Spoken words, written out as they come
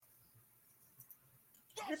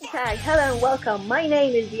Hashtag hello and welcome. My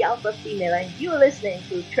name is the Alpha Female and you're listening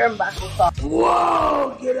to Turnbuckle Talk.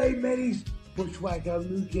 Whoa! G'day, mateys. Bushwhacker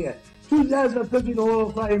Luke here, 2015 Hall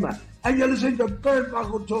of Famer, and you're listening to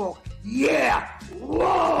Turnbuckle Talk. Yeah!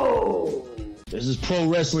 Whoa! This is pro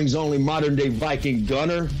wrestling's only modern-day Viking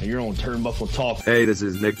Gunner, and you're on Turnbuckle Talk. Hey, this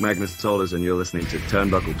is Nick Magnus Solis, and you're listening to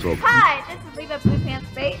Turnbuckle Talk. Hi, this is Leva Blue Pants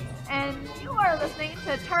Bates, and you are listening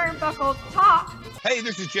to Turnbuckle Talk. Hey,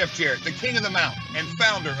 this is Jeff Jarrett, the king of the mountain and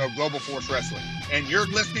founder of Global Force Wrestling, and you're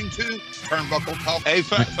listening to Turnbuckle Talk. Hey,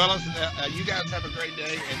 fellas, you guys have a great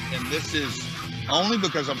day, and this is only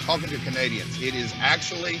because I'm talking to Canadians. It is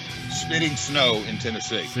actually spitting snow in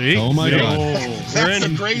Tennessee. See? Oh my God! That's a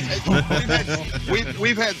great.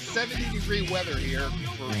 We've had 70-degree weather here.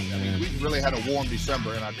 We really had a warm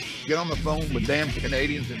December, and I get on the phone with damn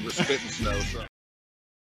Canadians and we're spitting snow. So.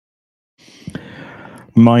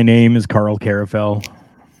 My name is Carl Carafel.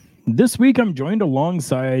 This week I'm joined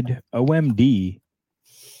alongside OMD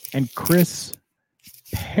and Chris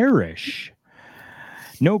Parrish.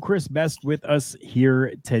 No Chris Best with us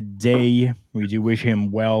here today. We do wish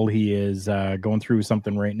him well. He is going through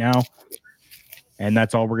something right now. And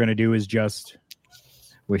that's all we're going to do is just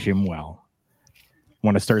wish him well.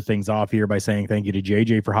 Want to start things off here by saying thank you to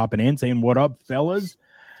JJ for hopping in, saying, what up, fellas?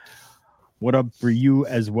 What up for you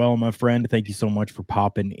as well, my friend? Thank you so much for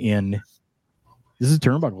popping in. This is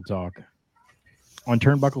Turnbuckle Talk on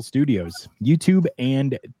Turnbuckle Studios, YouTube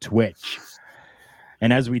and Twitch.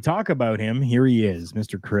 And as we talk about him, here he is,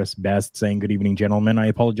 Mr. Chris Best, saying, good evening, gentlemen. I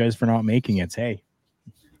apologize for not making it. Hey,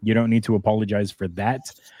 you don't need to apologize for that.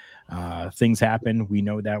 Things happen. We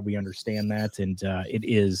know that. We understand that. And it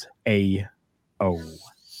is A-OK.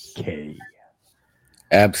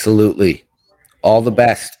 Absolutely. All the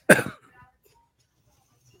best.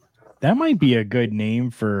 That might be a good name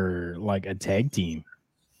for like a tag team.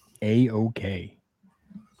 A-OK.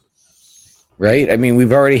 Right? I mean,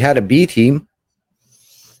 we've already had a B team.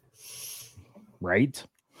 Right?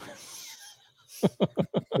 We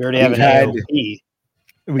already have an AOP.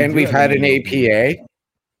 And we've had an APA.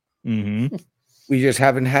 Mm-hmm. We just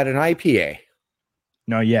haven't had an IPA.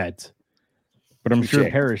 Not yet. But I'm sure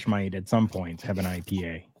Parrish might at some point have an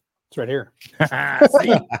IPA. It's right here.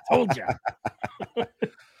 See, told you.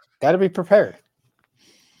 Got to be prepared.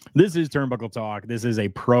 This is Turnbuckle Talk. This is a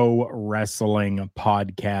pro wrestling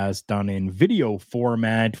podcast done in video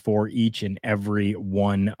format for each and every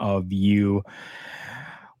one of you.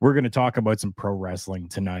 We're going to talk about some pro wrestling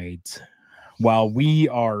tonight. While we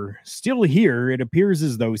are still here, it appears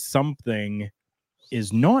as though something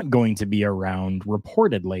is not going to be around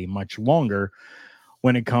reportedly much longer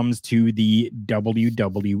when it comes to the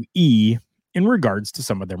WWE in regards to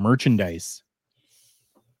some of their merchandise.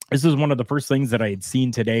 This is one of the first things that I had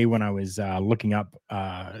seen today when I was looking up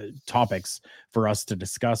topics for us to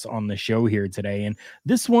discuss on the show here today. And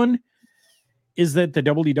this one is that the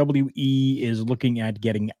WWE is looking at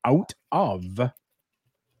getting out of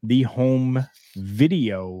the home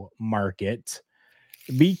video market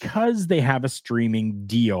because they have a streaming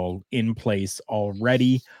deal in place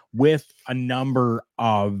already with a number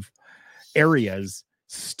of areas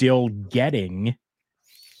still getting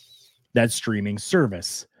that streaming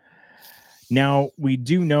service. Now, we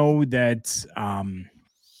do know that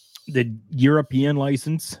the European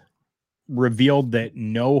license revealed that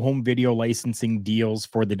no home video licensing deals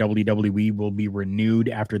for the WWE will be renewed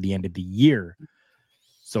after the end of the year.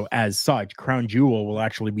 So as such, Crown Jewel will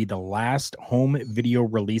actually be the last home video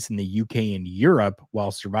release in the UK and Europe,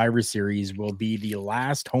 while Survivor Series will be the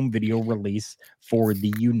last home video release for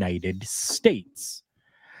the United States.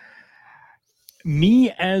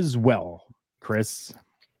 Me as well, Chris.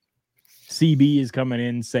 CB is coming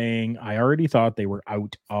in saying, I already thought they were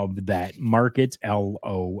out of that market.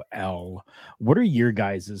 LOL. What are your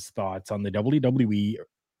guys' thoughts on the WWE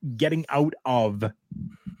getting out of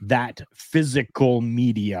that physical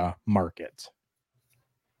media market?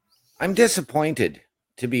 I'm disappointed,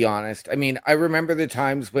 to be honest. I mean, I remember the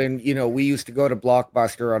times when, we used to go to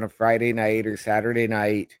Blockbuster on a Friday night or Saturday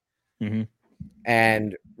night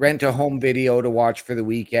and rent a home video to watch for the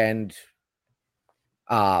weekend.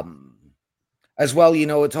 As well,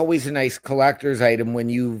 it's always a nice collector's item when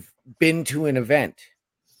you've been to an event,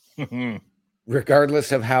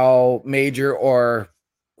 regardless of how major or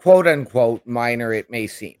quote unquote minor it may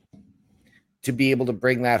seem, to be able to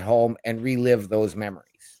bring that home and relive those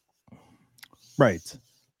memories. Right.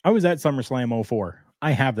 I was at SummerSlam 04.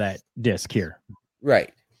 I have that disc here.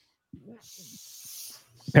 Right.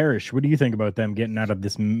 Parrish, what do you think about them getting out of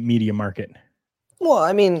this media market? Well,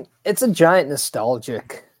 I mean, it's a giant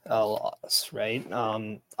nostalgic loss, right?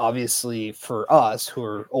 Obviously, for us who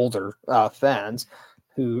are older fans,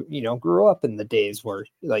 who, grew up in the days where,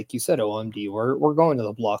 like you said, OMD, we're going to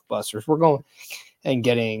the blockbusters, we're going and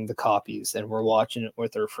getting the copies, and we're watching it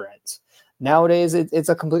with our friends. Nowadays, it's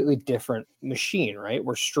a completely different machine, right?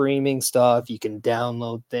 We're streaming stuff. You can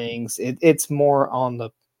download things. It's more on the,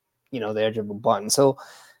 the edge of a button. So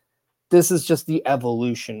this is just the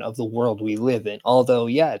evolution of the world we live in. Although,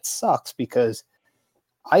 yeah, it sucks because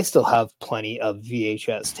I still have plenty of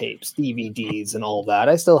VHS tapes, DVDs, and all that.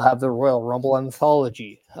 I still have the Royal Rumble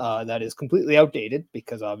anthology that is completely outdated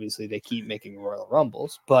because obviously they keep making Royal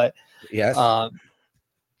Rumbles. But yes,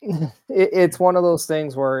 it's one of those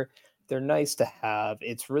things where they're nice to have.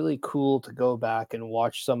 It's really cool to go back and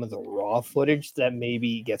watch some of the raw footage that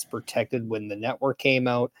maybe gets protected when the network came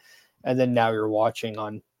out, and then now you're watching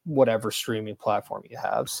on whatever streaming platform you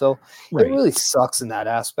have. So It really sucks in that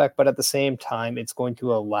aspect, but at the same time, it's going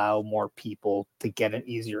to allow more people to get an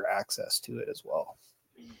easier access to it as well.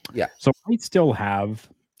 Yeah. So I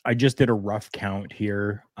just did a rough count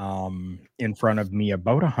here in front of me,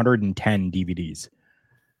 about 110 DVDs,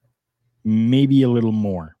 maybe a little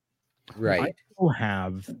more. Right. I still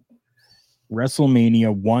have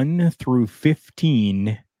WrestleMania 1 through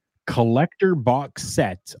 15 collector box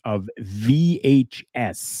set of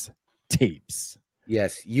VHS tapes.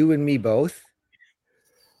 Yes, you and me both.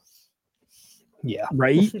 Yeah.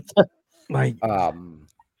 Right? Like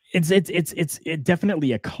it's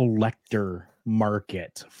definitely a collector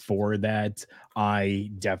market for that.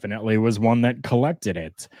 I definitely was one that collected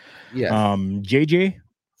it. Yes. JJ,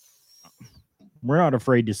 we're not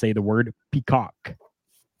afraid to say the word peacock.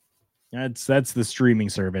 That's the streaming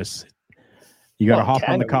service. You got to hop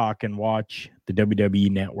on the cock and watch the WWE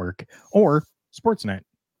Network or Sportsnet.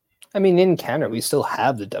 I mean, in Canada, we still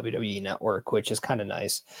have the WWE Network, which is kind of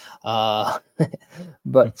nice.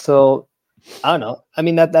 But so I don't know. I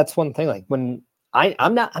mean, that's one thing. Like when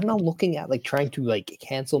I'm not looking at like trying to like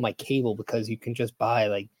cancel my cable because you can just buy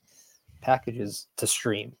like packages to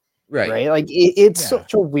stream. Right. Like it's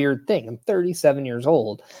such a weird thing. I'm 37 years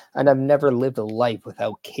old and I've never lived a life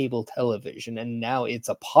without cable television. And now it's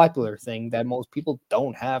a popular thing that most people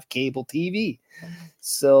don't have cable TV.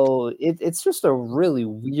 So it's just a really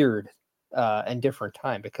weird and different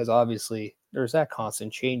time because obviously there's that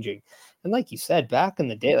constant changing. And like you said, back in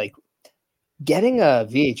the day, like getting a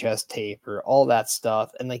VHS tape or all that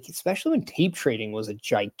stuff, and like especially when tape trading was a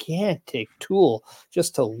gigantic tool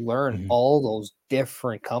just to learn all those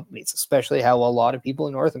different companies, especially how a lot of people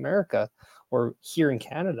in North America or here in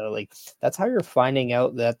Canada, like that's how you're finding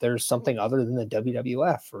out that there's something other than the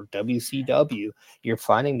WWF or WCW. You're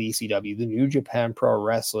finding the ECW, the New Japan Pro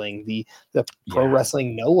Wrestling, the Pro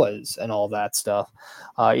Wrestling Noahs and all that stuff.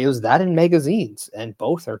 It was that in magazines, and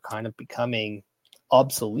both are kind of becoming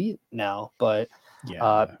obsolete now, but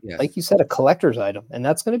like you said, a collector's item, and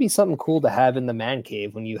that's going to be something cool to have in the man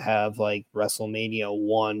cave when you have like WrestleMania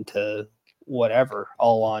 1 to whatever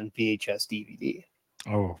all on VHS DVD.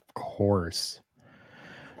 Oh, of course.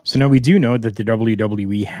 So now we do know that the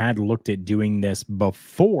WWE had looked at doing this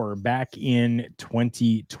before, back in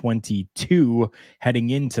 2022,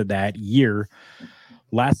 heading into that year.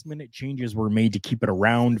 Last minute changes were made to keep it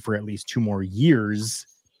around for at least 2 more years.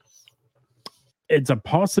 It's a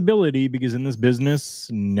possibility, because in this business,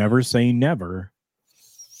 never say never,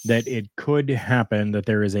 that it could happen that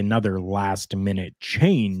there is another last minute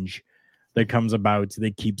change that comes about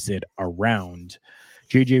that keeps it around.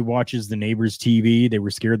 JJ watches the neighbor's TV. They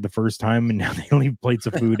were scared the first time, and now they leave plates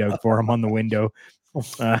of food out for him on the window.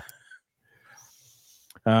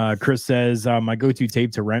 Chris says, my go-to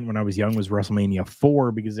tape to rent when I was young was WrestleMania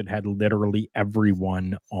 4 because it had literally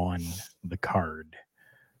everyone on the card.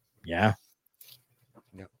 Yeah.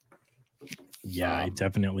 Yeah, I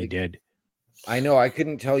definitely did. I know. I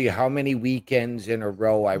couldn't tell you how many weekends in a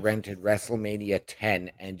row I rented WrestleMania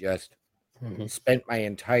 10 and just spent my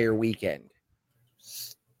entire weekend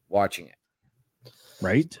watching it.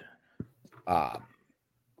 Right. But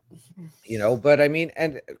I mean,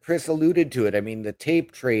 and Chris alluded to it. I mean, the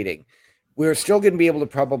tape trading, we're still going to be able to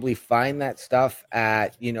probably find that stuff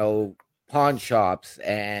at, pawn shops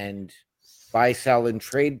and buy, sell, and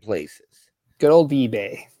trade places. Good old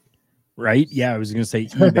eBay. Right? Yeah, I was going to say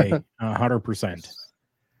eBay, 100%.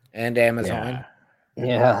 And Amazon.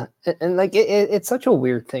 Yeah. And like, it's such a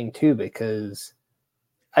weird thing too, because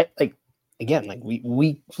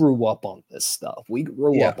we grew up on this stuff. We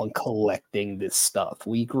grew up on collecting this stuff.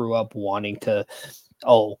 We grew up wanting to,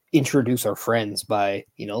 introduce our friends by,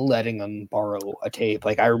 letting them borrow a tape.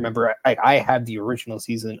 Like I remember I had the original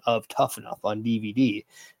season of Tough Enough on DVD.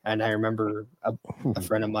 And I remember a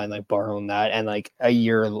friend of mine like borrowing that, and like a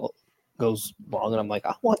year goes long and I'm like,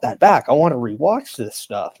 I want that back. I want to rewatch this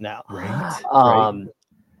stuff now. Right.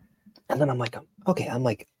 And then I'm like, okay,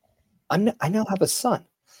 I now have a son.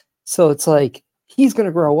 So it's like, he's going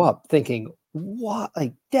to grow up thinking, what?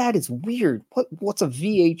 Like, that is weird. What's a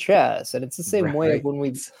VHS? And it's the same way when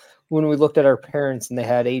we looked at our parents and they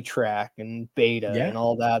had 8-track and beta and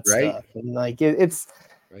all that stuff. And like, it's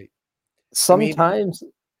sometimes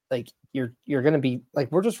like you're going to be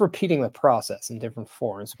like, we're just repeating the process in different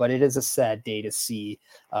forms, but it is a sad day to see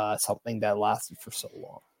something that lasted for so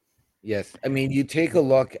long. Yes. I mean, you take a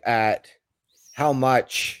look at how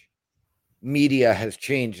much media has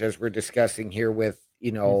changed as we're discussing here with,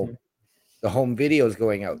 the home videos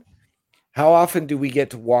going out. How often do we get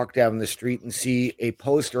to walk down the street and see a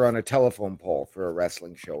poster on a telephone pole for a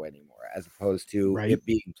wrestling show anymore, as opposed to it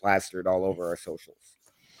being plastered all over our socials?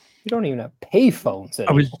 You don't even have payphones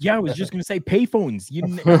anymore. I was just going to say payphones. You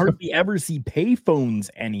hardly ever see payphones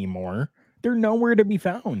anymore. They're nowhere to be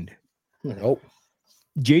found. Nope.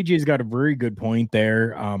 JJ's got a very good point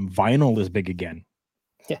there. Vinyl is big again.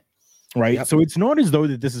 Yeah. Right. Yep. So it's not as though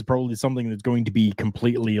that this is probably something that's going to be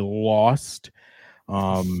completely lost.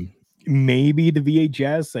 Maybe the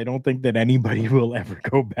VHS. I don't think that anybody will ever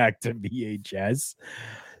go back to VHS.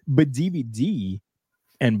 But DVD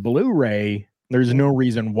and Blu-ray, there's no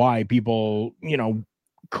reason why people,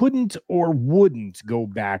 couldn't or wouldn't go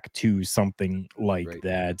back to something like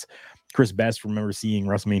that. Chris Best, remember seeing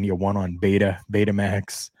WrestleMania 1 on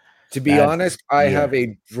Betamax. To be honest, I have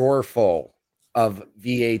a drawer full of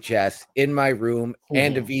VHS in my room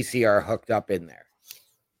and a VCR hooked up in there.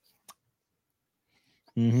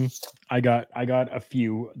 Mm-hmm. I got a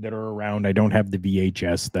few that are around. I don't have the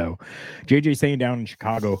VHS though. JJ saying down in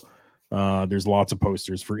Chicago, there's lots of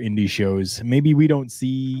posters for indie shows. Maybe we don't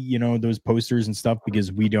see, those posters and stuff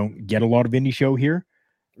because we don't get a lot of indie show here.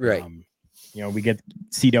 Right. We get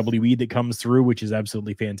CWE that comes through, which is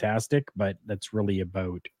absolutely fantastic, but that's really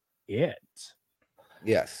about it.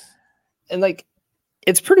 Yes. And like,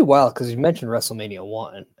 it's pretty wild because you mentioned WrestleMania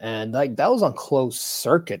 1, and like that was on closed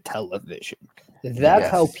circuit television. That's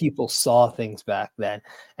how people saw things back then.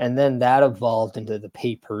 And then that evolved into the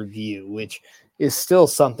pay-per-view, which is still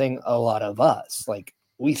something a lot of us, like,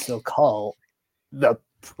 we still call the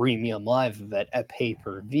premium live event a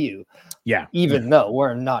pay-per-view. Yeah. Even though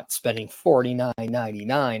we're not spending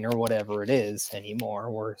 $49.99 or whatever it is anymore.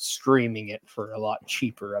 We're streaming it for a lot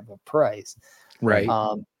cheaper of a price. Right.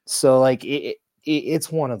 So like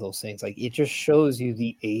it's one of those things. Like, it just shows you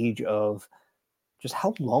the age of just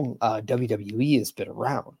how long WWE has been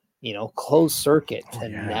around, closed circuit to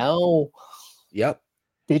now. Yep.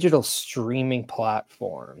 Digital streaming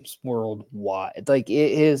platforms worldwide. Like,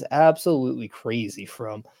 it is absolutely crazy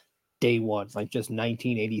from day one, like just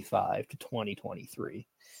 1985 to 2023.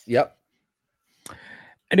 Yep.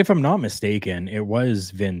 And if I'm not mistaken, it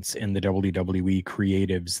was Vince and the WWE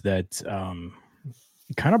creatives that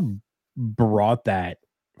kind of brought that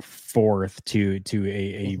forth to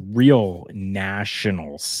a real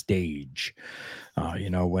national stage.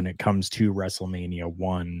 When it comes to WrestleMania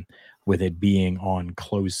 1, with it being on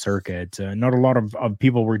closed circuit, not a lot of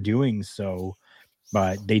people were doing so,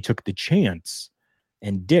 but they took the chance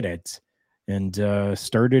and did it and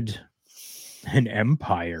started an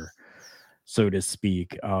empire, so to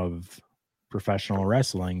speak, of professional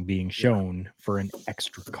wrestling being shown for an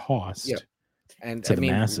extra cost and to the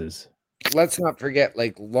masses. Let's not forget,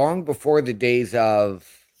 like, long before the days of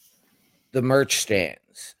the merch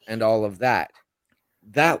stands and all of that,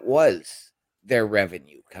 that was their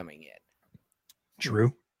revenue coming in.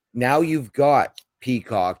 True. Now you've got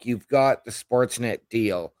Peacock, you've got the Sportsnet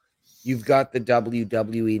deal, you've got the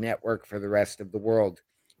WWE network for the rest of the world,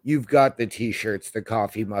 you've got the t-shirts, the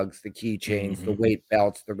coffee mugs, the keychains, the weight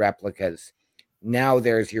belts, the replicas. Now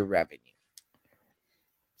there's your revenue.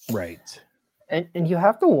 Right. And you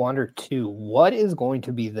have to wonder too, what is going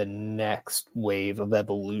to be the next wave of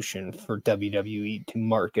evolution for WWE to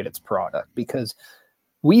market its product? Because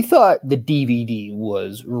we thought the DVD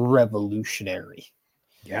was revolutionary.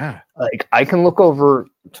 Yeah. Like, I can look over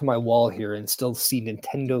to my wall here and still see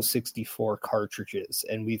Nintendo 64 cartridges.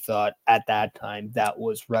 And we thought at that time that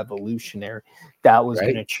was revolutionary. That was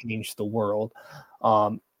going to change the world.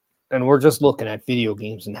 And we're just looking at video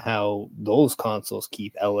games and how those consoles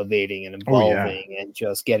keep elevating and evolving and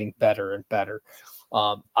just getting better and better.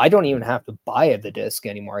 I don't even have to buy the disc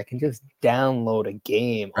anymore. I can just download a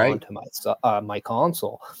game onto my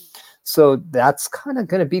console. So that's kind of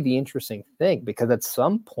going to be the interesting thing, because at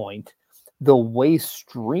some point, the way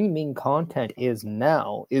streaming content is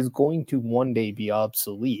now is going to one day be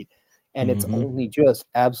obsolete. And it's only just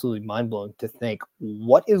absolutely mind-blowing to think,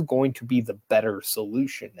 what is going to be the better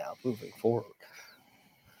solution now moving forward?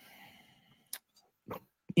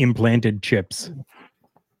 Implanted chips.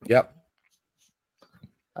 Yep.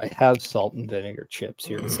 I have salt and vinegar chips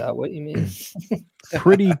here. Is that what you mean?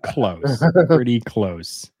 Pretty close. Pretty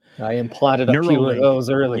close. I implanted a few of those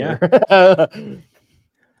earlier. Yeah.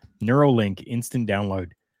 Neuralink instant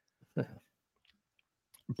download.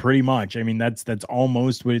 Pretty much. I mean, that's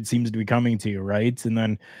almost what it seems to be coming to, right? And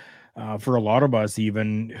then for a lot of us,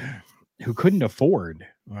 even who couldn't afford,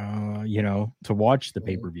 to watch the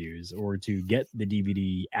pay-per-views or to get the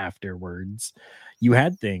DVD afterwards, you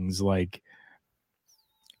had things like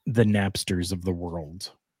the Napsters of the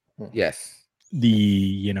world. Yes.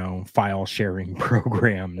 The, file sharing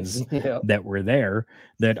programs that were there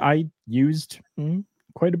that I used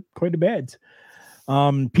quite a bit.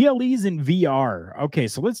 PLEs in VR. Okay,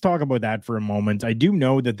 so let's talk about that for a moment. I do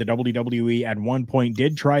know that the WWE at one point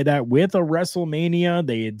did try that with a WrestleMania.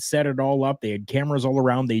 They had set it all up. They had cameras all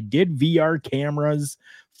around. They did VR cameras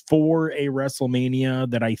for a WrestleMania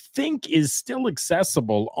that I think is still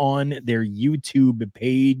accessible on their YouTube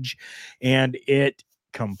page, and it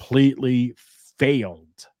completely failed.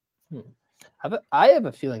 I have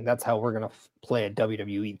a feeling that's how we're gonna play a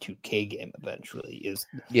WWE 2K game eventually. Is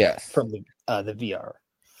from the VR.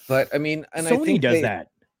 But I mean, and Sony I think does that.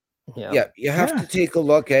 Yeah, you have to take a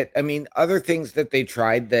look at. I mean, other things that they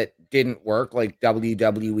tried that didn't work, like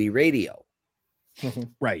WWE Radio.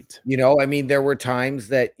 Right. I mean, there were times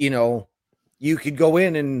that you could go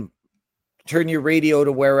in and turn your radio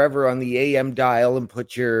to wherever on the AM dial and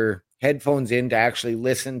put your headphones in to actually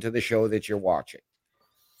listen to the show that you're watching.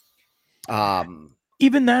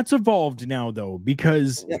 Even that's evolved now, though,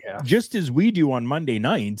 because just as we do on Monday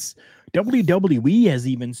nights, WWE has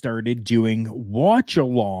even started doing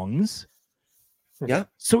watch-alongs. Yeah.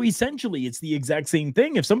 So essentially, it's the exact same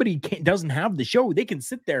thing. If somebody doesn't have the show, they can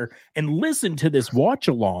sit there and listen to this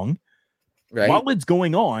watch-along while it's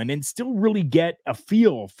going on and still really get a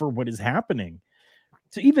feel for what is happening.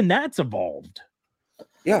 So even that's evolved.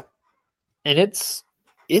 Yeah. And it's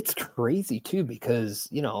crazy too, because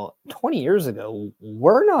 20 years ago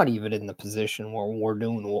we're not even in the position where we're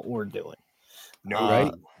doing what we're doing.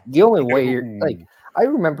 Right. The only way I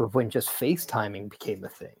remember when just FaceTiming became a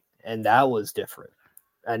thing, and that was different.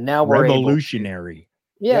 And now we're revolutionary.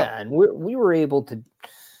 And we were able to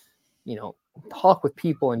talk with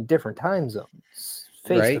people in different time zones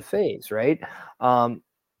face to face, right? And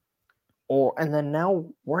then now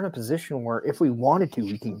we're in a position where if we wanted to,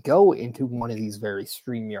 we can go into one of these very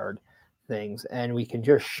StreamYard things and we can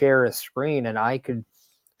just share a screen and I could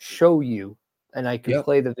show you and I can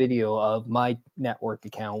play the video of my network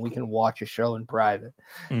account. We can watch a show in private.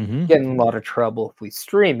 Get in a lot of trouble if we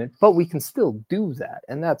stream it, but we can still do that.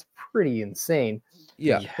 And that's pretty insane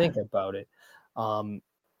when you think about it. And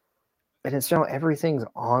it's everything's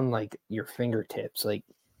on like your fingertips. Like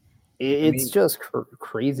it's just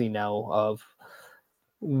crazy now of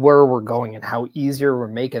where we're going and how easier we're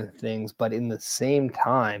making things. But in the same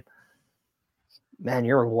time, man,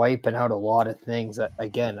 you're wiping out a lot of things that,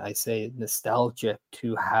 again, I say nostalgia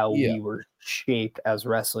to how we were shaped as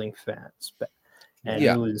wrestling fans. And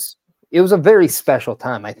it was a very special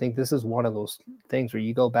time. I think this is one of those things where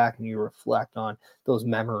you go back and you reflect on those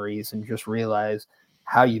memories and just realize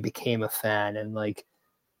how you became a fan. And like,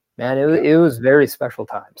 man, it was very special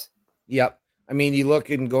times. Yep. I mean, you look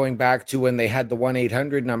and going back to when they had the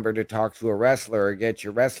 1-800 number to talk to a wrestler or get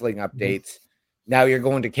your wrestling updates. Now you're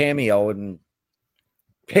going to Cameo and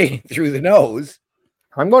paying through the nose.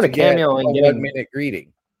 I'm going to Cameo and getting 1 minute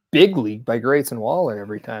greeting. Big League by Grayson Waller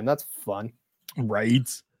every time. That's fun. Right.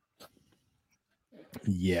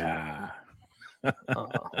 Yeah.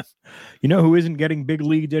 You know who isn't getting big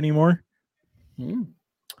leagued anymore?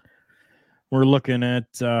 We're looking at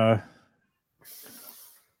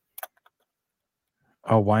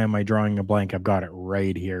why am I drawing a blank? I've got it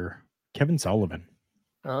right here. Kevin Sullivan.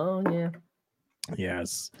 Oh, yeah.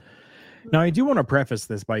 Yes. Now, I do want to preface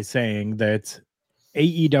this by saying that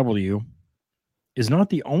AEW is not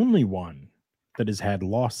the only one that has had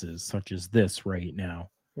losses such as this right now.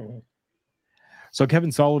 So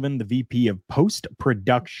Kevin Sullivan, the VP of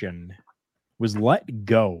post-production, was let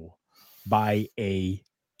go by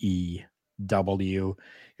AEW.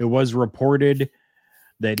 It was reported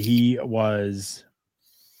that he was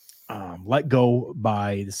let go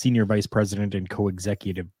by the senior vice president and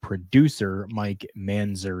co-executive producer, Mike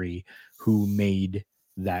Manzuri, who made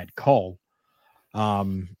that call.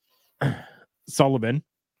 Sullivan,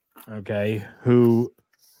 who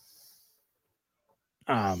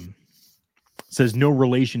says no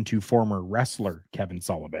relation to former wrestler Kevin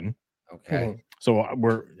Sullivan. Okay. So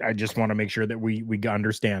I just want to make sure that we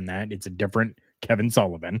understand that it's a different Kevin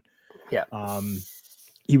Sullivan. Yeah.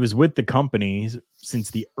 He was with the company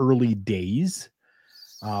since the early days.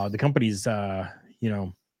 The company's,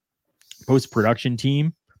 post-production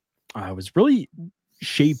team was really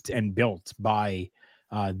shaped and built by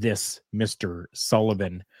this Mr.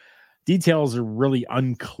 Sullivan. Details are really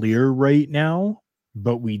unclear right now,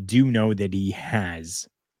 but we do know that he has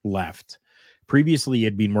left. Previously, he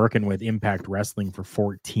had been working with Impact Wrestling for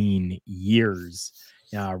 14 years,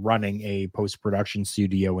 running a post-production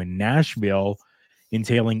studio in Nashville,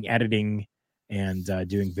 entailing editing and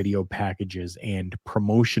doing video packages and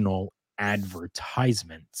promotional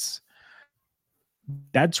advertisements.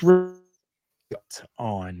 That's really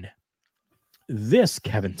on this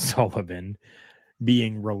Kevin Sullivan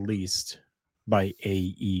being released by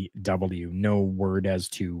AEW. No word as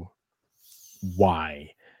to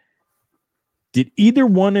why. Did either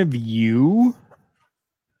one of you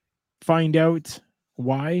find out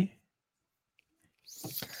why?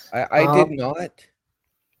 I did not.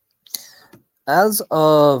 As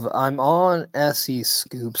of, I'm on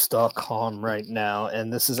SEScoops.com right now,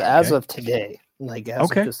 and this is as of today, like as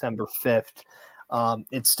of December 5th.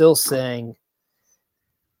 It's still saying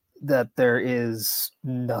that there is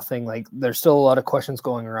nothing, like there's still a lot of questions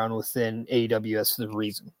going around within AEW as to the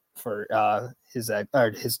reason for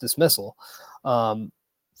his dismissal.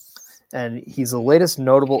 And he's the latest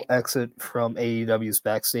notable exit from AEW's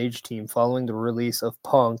backstage team following the release of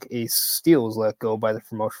Punk. Ace Steel was let go by the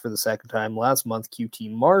promotion for the second time last month.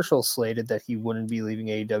 QT Marshall slated that he wouldn't be leaving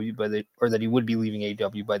AEW that he would be leaving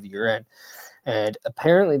AEW by the year end. And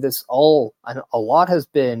apparently a lot has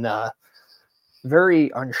been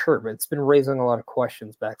very unsure, but it's been raising a lot of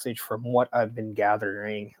questions backstage from what I've been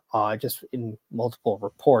gathering just in multiple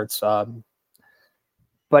reports.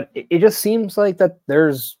 But it just seems like that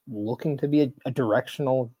there's looking to be a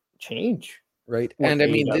directional change. Right. And I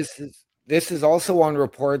mean, this is also on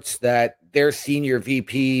reports that their senior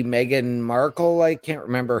VP, Meghan Markle, I can't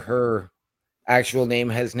remember her actual name,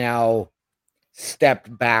 has now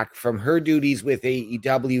stepped back from her duties with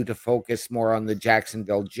AEW to focus more on the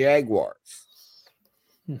Jacksonville Jaguars.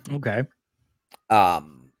 Okay.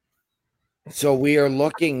 So we are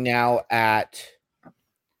looking now at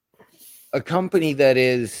a company that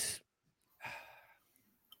is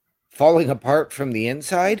falling apart from the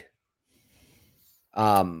inside.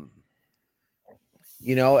 I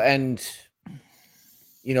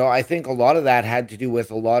think a lot of that had to do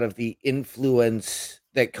with a lot of the influence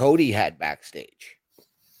that Cody had backstage.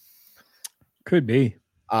 Could be.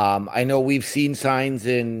 I know we've seen signs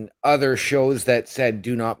in other shows that said,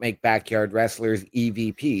 do not make backyard wrestlers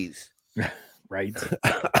EVPs. Right.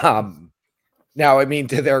 Now, I mean,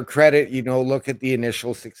 to their credit, look at the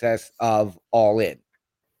initial success of All In,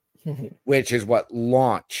 which is what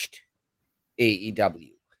launched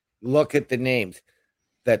AEW. Look at the names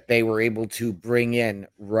that they were able to bring in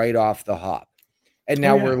right off the hop. And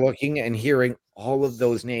now we're looking and hearing all of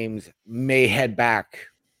those names may head back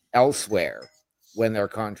elsewhere when their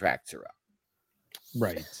contracts are up.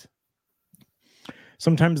 Right.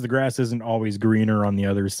 Sometimes the grass isn't always greener on the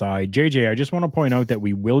other side. JJ, I just want to point out that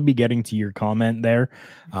we will be getting to your comment there.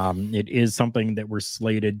 It is something that we're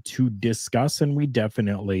slated to discuss, and we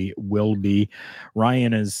definitely will be.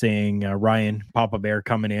 Ryan is saying, Ryan, Papa Bear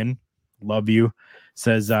coming in. Love you.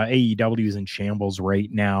 Says AEW is in shambles right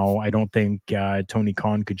now. I don't think Tony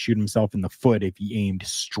Khan could shoot himself in the foot if he aimed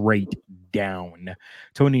straight down.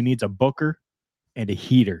 Tony needs a booker and a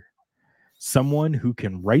heater. Someone who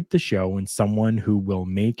can write the show and someone who will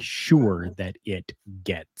make sure that it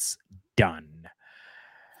gets done.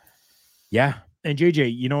 Yeah. And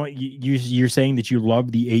JJ, you know what? You're saying that you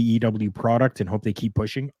love the AEW product and hope they keep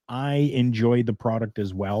pushing. I enjoy the product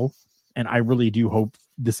as well. And I really do hope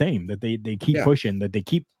the same, that they keep pushing, that they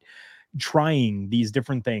keep trying these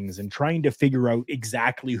different things and trying to figure out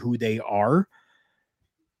exactly who they are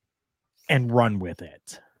and run with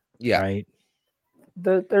it. Yeah. Right.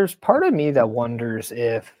 There's part of me that wonders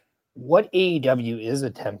if what AEW is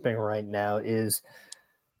attempting right now is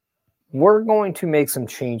we're going to make some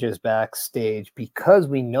changes backstage because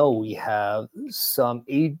we know we have some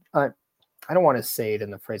I don't want to say it in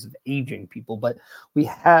the phrase of aging people, but we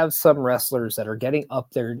have some wrestlers that are getting up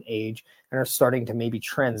there in age and are starting to maybe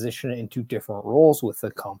transition into different roles with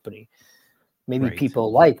the company. Maybe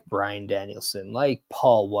people like Bryan Danielson, like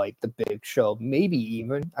Paul White, the Big Show, maybe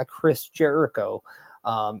even a Chris Jericho,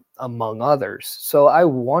 among others. So I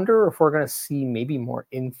wonder if we're going to see maybe more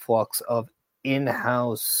influx of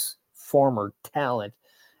in-house former talent,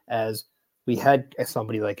 as we had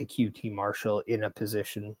somebody like a QT Marshall in a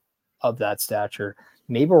position of that stature.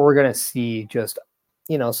 Maybe we're going to see just,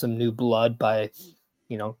 some new blood by,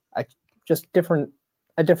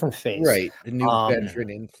 a different face. Right. The new veteran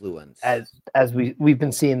influence. As we've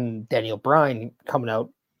been seeing Daniel Bryan coming out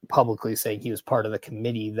publicly saying he was part of the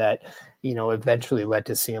committee that, eventually led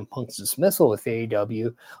to CM Punk's dismissal with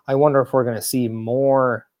AEW. I wonder if we're going to see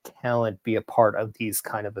more talent be a part of these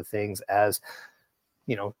kind of things, as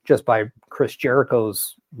just by Chris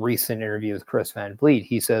Jericho's recent interview with Chris Van Vliet,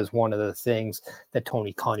 he says one of the things that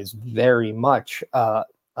Tony Khan is very much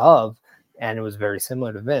of, and it was very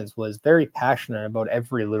similar to Vince, was very passionate about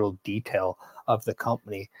every little detail of the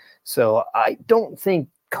company. So I don't think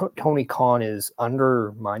Tony Khan is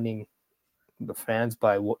undermining the fans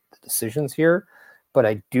by what the decisions here, but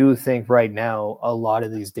I do think right now a lot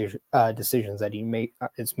of these decisions that he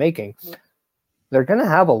is making, they're going to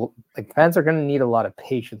have fans are going to need a lot of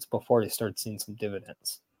patience before they start seeing some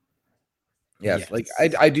dividends. Yes. Like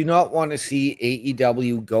I do not want to see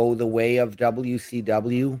AEW go the way of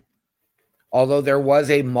WCW. Although there was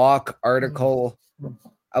a mock article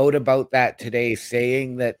out about that today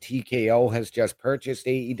saying that TKO has just purchased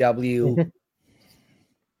AEW,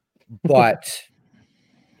 but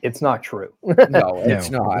it's not true. No, it's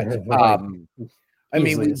not. I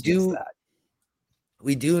mean,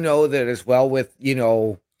 we do know that as well with,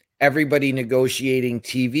 everybody negotiating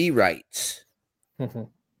TV rights.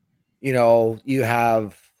 You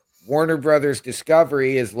have Warner Brothers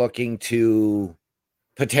Discovery is looking to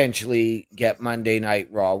potentially get Monday Night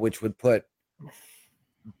Raw, which would put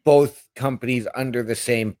both companies under the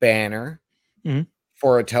same banner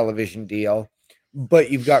for a television deal.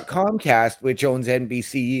 But you've got Comcast, which owns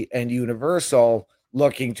NBC and Universal,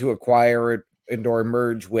 looking to acquire and or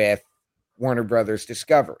merge with Warner Brothers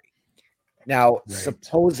Discovery. Now,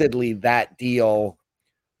 supposedly that deal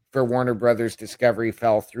for Warner Brothers Discovery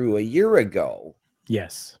fell through a year ago.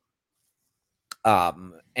 Yes.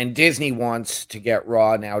 And Disney wants to get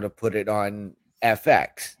Raw now to put it on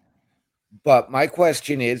FX. But my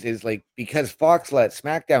question is like, because Fox let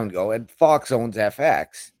SmackDown go and Fox owns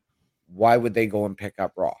FX, why would they go and pick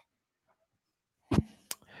up Raw?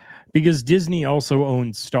 Because Disney also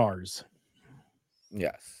owns Stars.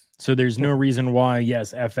 Yes. So there's no reason why,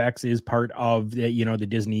 yes, FX is part of the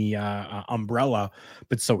Disney umbrella,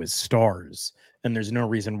 but so is Stars. And there's no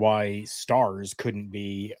reason why Stars couldn't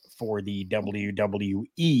be for the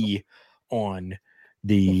WWE on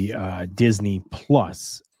the Disney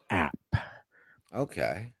Plus app.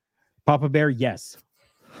 Okay. Papa Bear, yes.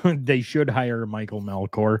 They should hire Michael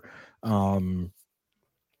Melkor.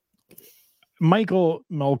 Michael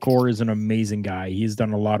Melkor is an amazing guy. He's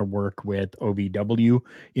done a lot of work with OVW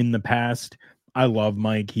in the past. I love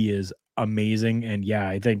Mike. He is amazing. And yeah,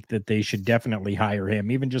 I think that they should definitely hire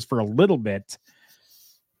him, even just for a little bit.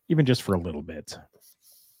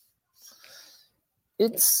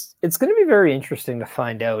 It's going to be very interesting to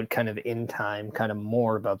find out kind of in time, kind of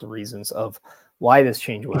more about the reasons of why this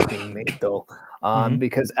change was being made, though.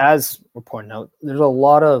 Because as we're pointing out, there's a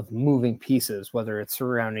lot of moving pieces, whether it's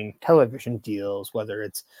surrounding television deals, whether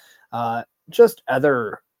it's just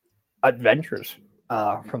other adventures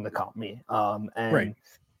from the company. And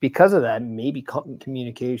because of that, maybe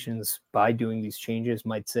communications, by doing these changes,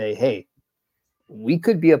 might say, hey, we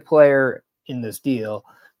could be a player in this deal,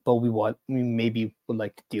 but we maybe would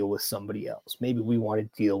like to deal with somebody else. Maybe we want to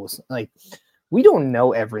deal with, we don't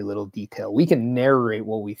know every little detail. We can narrate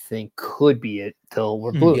what we think could be it till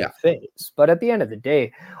we're blue in the face. But at the end of the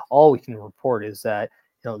day, all we can report is that,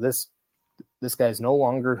 this guy's no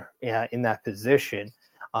longer in that position.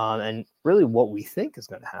 And really what we think is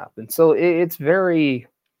going to happen. So it's very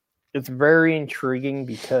intriguing,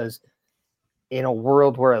 because in a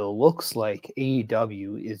world where it looks like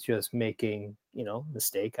AEW is just making,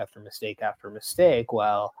 mistake after mistake after mistake,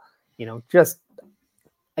 while, just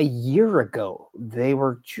a year ago, they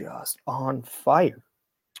were just on fire.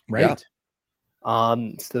 Right.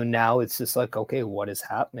 So now it's just like, okay, what is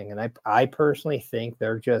happening? And I personally think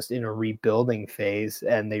they're just in a rebuilding phase,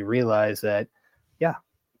 and they realize that,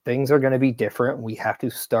 things are going to be different. We have to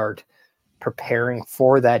start preparing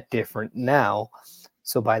for that different now.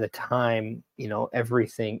 So by the time,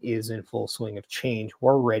 everything is in full swing of change,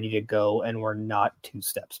 we're ready to go and we're not 2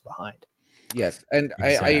 steps behind. Yes. And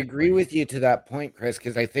I agree with you to that point, Chris,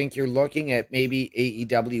 because I think you're looking at maybe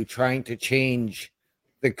AEW trying to change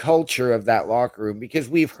the culture of that locker room, because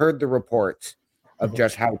we've heard the reports of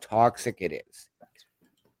just how toxic it is.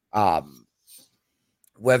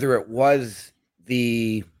 Whether it was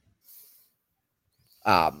the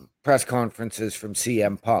press conferences from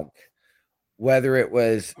CM Punk, whether it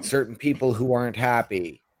was certain people who aren't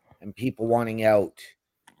happy and people wanting out.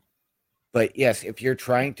 But yes, if you're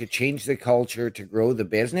trying to change the culture to grow the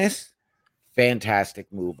business,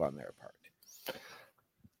 fantastic move on their part.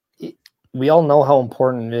 we all know how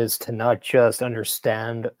important it is to not just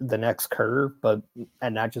understand the next curve,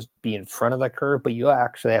 and not just be in front of that curve, but you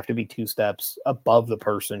actually have to be 2 steps above the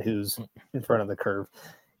person who's in front of the curve.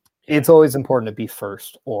 It's always important to be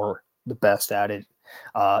first or the best at it,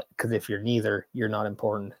 because if you're neither, you're not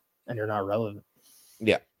important and you're not relevant.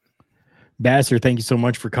 Yeah. Basser, thank you so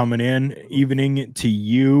much for coming in. Evening to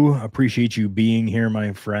you. Appreciate you being here,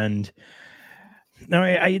 my friend. Now,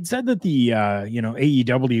 I had said that the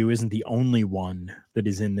AEW isn't the only one that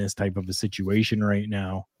is in this type of a situation right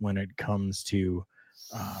now when it comes to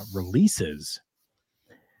releases.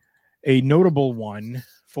 A notable one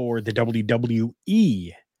for the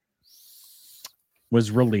WWE was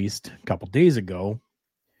released a couple days ago.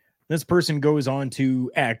 This person goes on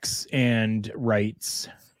to X and writes,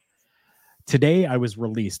 "Today I was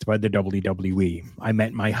released by the WWE. I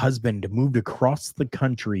met my husband, moved across the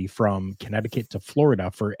country from Connecticut to Florida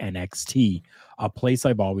for NXT, a place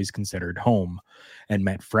I've always considered home, and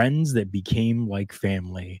met friends that became like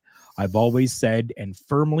family. I've always said and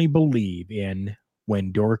firmly believe in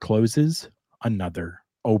when door closes, another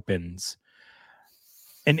opens."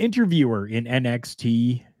 An interviewer in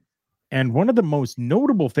NXT and one of the most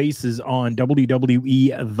notable faces on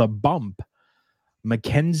WWE The Bump,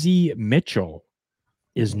 Mackenzie Mitchell,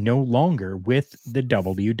 is no longer with the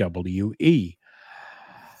WWE.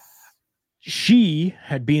 She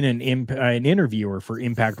had been an interviewer for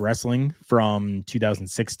Impact Wrestling from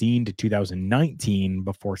 2016 to 2019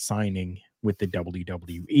 before signing with the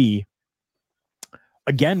WWE.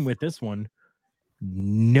 Again, with this one,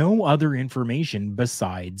 no other information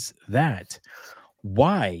besides that.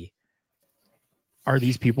 Why are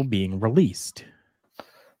these people being released?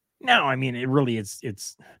 No, I mean,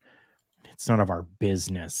 it's none of our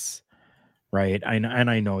business, right? I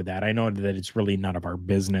know that. I know that it's really none of our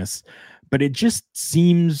business, but it just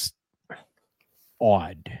seems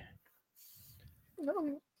odd.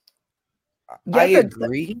 I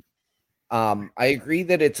agree. I agree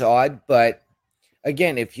that it's odd, but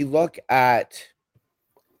again, if you look at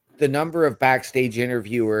the number of backstage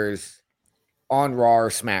interviewers on Raw or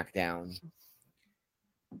SmackDown,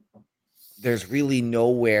 there's really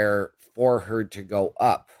nowhere for her to go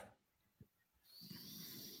up.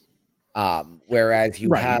 Whereas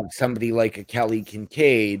you have somebody like a Kelly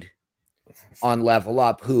Kincaid on Level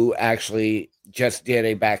Up, who actually just did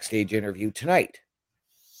a backstage interview tonight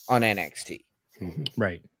on NXT.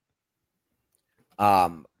 Right.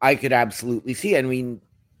 I could absolutely see.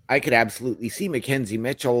 I could absolutely see Mackenzie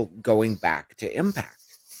Mitchell going back to Impact,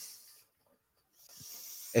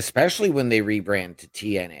 especially when they rebrand to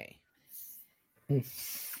TNA.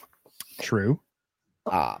 True.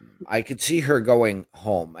 I could see her going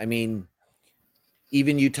home. I mean,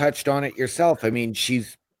 even you touched on it yourself. I mean,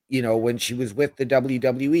 she's, when she was with the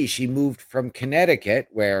WWE, she moved from Connecticut,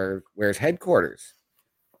 where's headquarters,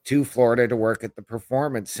 to Florida to work at the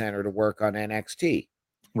Performance Center to work on NXT.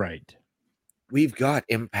 Right. We've got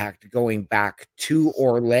Impact going back to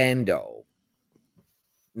Orlando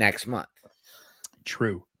next month.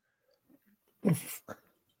 True.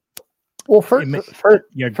 Well, first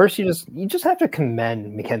you just have to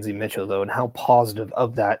commend Mackenzie Mitchell, though, and how positive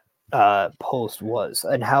of that post was,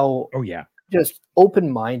 and how just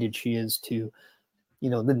open-minded she is to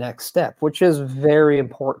the next step, which is very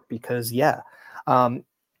important because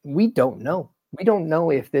we don't know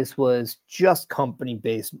if this was just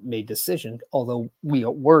company-based made decision, although we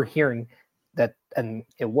were hearing that, and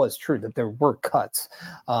it was true that there were cuts,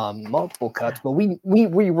 multiple cuts, but we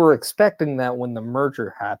were expecting that when the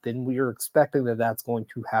merger happened. We were expecting that that's going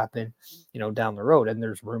to happen, down the road, and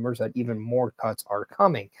there's rumors that even more cuts are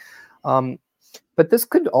coming. But this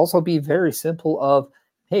could also be very simple of,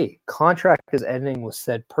 hey, contract is ending with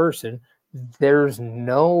said person. There's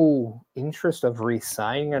no interest of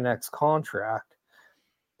re-signing a next contract.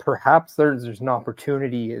 Perhaps there's an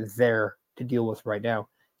opportunity there to deal with right now.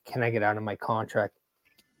 Can I get out of my contract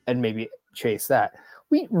and maybe chase that?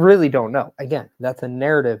 We really don't know. Again, that's a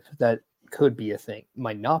narrative that could be a thing.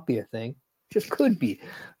 Might not be a thing, just could be.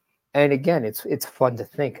 And again, it's fun to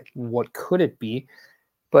think, what could it be?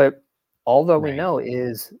 But all that we know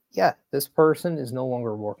is, this person is no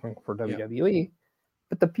longer working for WWE.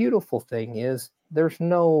 But the beautiful thing is there's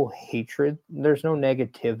no hatred. There's no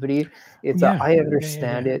negativity. It's I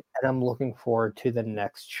understand it, and I'm looking forward to the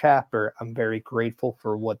next chapter. I'm very grateful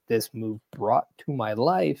for what this move brought to my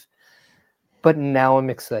life. But now I'm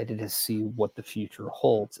excited to see what the future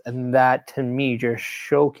holds. And that, to me, just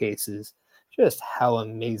showcases just how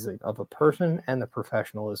amazing of a person and the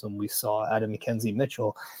professionalism we saw out of Mackenzie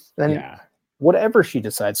Mitchell. And whatever she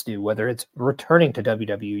decides to do, whether it's returning to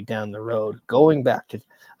WWE down the road, going back to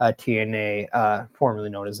TNA, formerly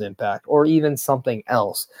known as Impact, or even something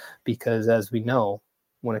else. Because as we know,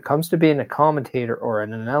 when it comes to being a commentator or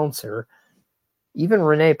an announcer, even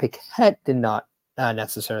Renee Paquette did not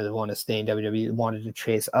necessarily want to stay in WWE, wanted to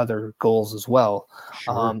chase other goals as well.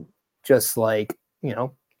 Sure. Just like,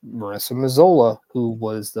 Marissa Mazzola, who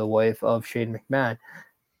was the wife of Shane McMahon,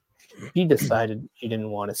 she decided she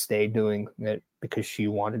didn't want to stay doing it because she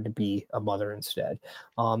wanted to be a mother instead.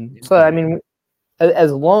 So, I mean,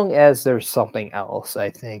 as long as there's something else, I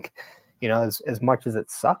think, as much as it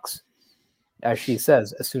sucks, as she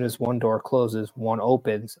says, as soon as one door closes, one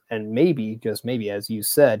opens, and maybe, just maybe, as you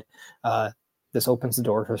said, this opens the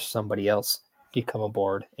door for somebody else to come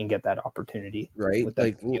aboard and get that opportunity. Right.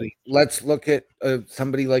 Like, let's look at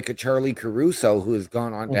somebody like a Charlie Caruso, who has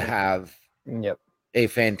gone on to have a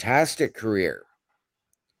fantastic career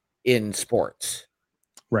in sports.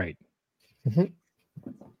 Right.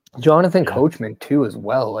 Jonathan Coachman too, as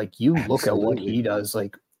well. Like, you look at what he does,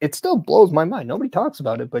 like, it still blows my mind. Nobody talks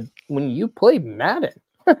about it, but when you play Madden,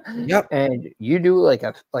 and you do like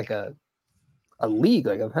a league,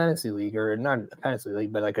 like a fantasy league, or not a fantasy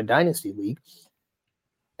league, but like a dynasty league,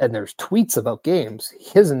 and there's tweets about games,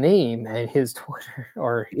 his name and his Twitter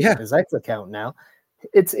or his X account now,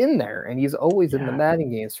 it's in there, and he's always in the Madden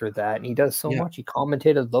games for that, and he does so much. He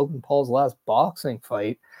commentated Logan Paul's last boxing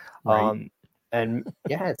fight, and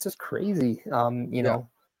it's just crazy.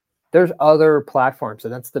 There's other platforms,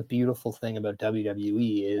 and that's the beautiful thing about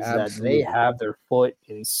WWE is that they have their foot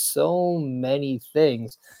in so many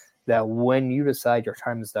things that when you decide your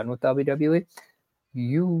time is done with WWE,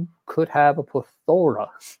 you could have a plethora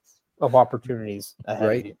of opportunities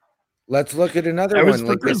ahead of you. Let's look at another one.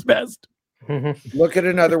 Like Chris Best. Look at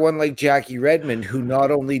another one like Jackie Redmond, who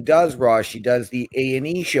not only does Raw, she does the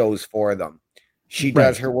A&E shows for them. She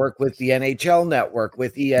does her work with the NHL Network,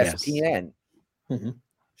 with ESPN.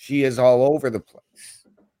 She is all over the place.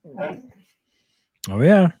 Oh,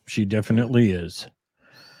 yeah, she definitely is.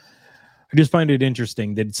 I just find it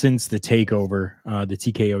interesting that since the takeover, the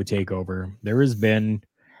TKO takeover, there has been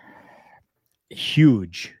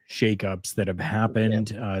huge shakeups that have happened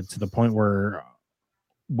to the point where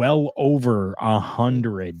well over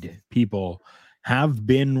 100 people have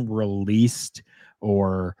been released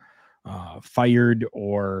or fired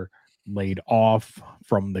or laid off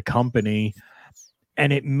from the company.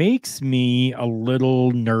 And it makes me a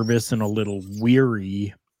little nervous and a little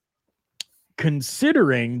weary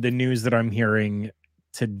considering the news that I'm hearing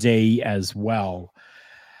today as well.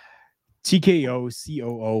 TKO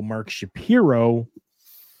COO Mark Shapiro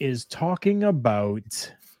is talking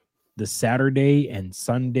about the Saturday and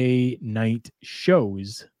Sunday night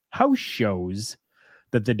shows, house shows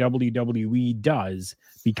that the WWE does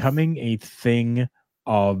becoming a thing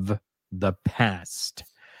of the past.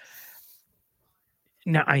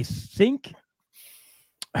 Now, I think,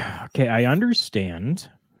 I understand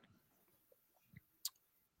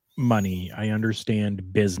money. I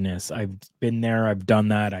understand business. I've been there. I've done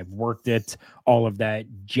that. I've worked it. All of that.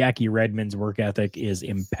 Jackie Redmond's work ethic is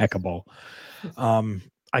impeccable.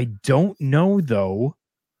 I don't know, though,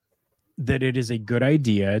 that it is a good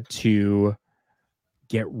idea to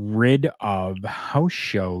get rid of house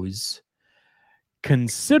shows,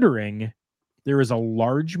 considering there is a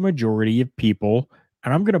large majority of people,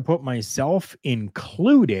 and I'm going to put myself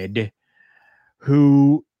included,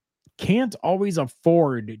 who can't always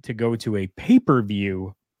afford to go to a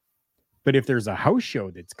pay-per-view. But if there's a house show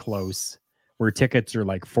that's close, where tickets are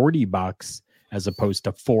like $40 as opposed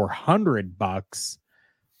to $400,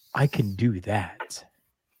 I can do that.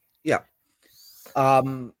 Yeah.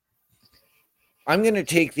 I'm going to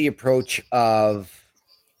take the approach of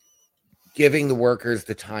giving the workers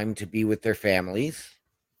the time to be with their families.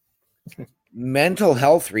 Mental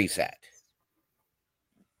health reset.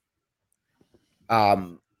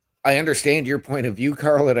 I understand your point of view,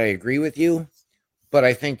 Carl, and I agree with you, but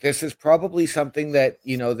I think this is probably something that,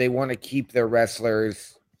 they want to keep their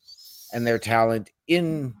wrestlers and their talent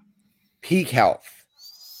in peak health,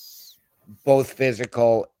 both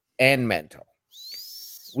physical and mental.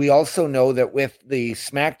 We also know that with the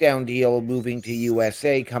SmackDown deal moving to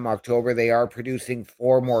USA come October, they are producing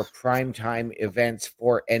 4 more primetime events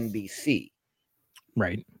for NBC.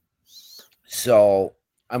 Right. So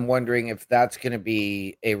I'm wondering if that's going to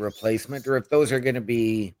be a replacement, or if those are going to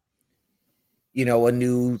be, a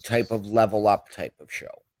new type of level up type of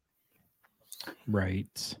show.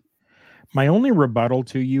 Right. My only rebuttal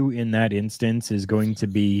to you in that instance is going to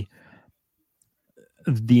be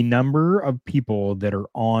the number of people that are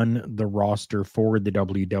on the roster for the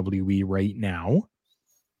WWE right now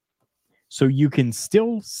So you can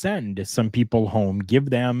still send some people home, give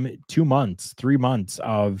them 2 months, 3 months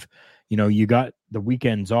of, you got the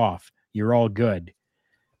weekends off. You're all good.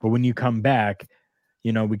 But when you come back,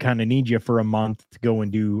 we kind of need you for a month to go and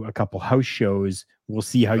do a couple house shows. We'll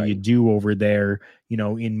see how you do over there,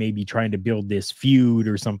 in maybe trying to build this feud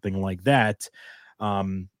or something like that. I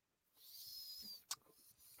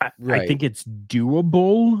think it's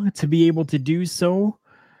doable to be able to do so.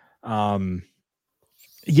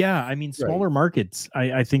 Yeah, I mean, smaller markets,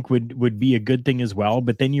 I think would be a good thing as well.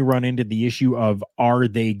 But then you run into the issue of, are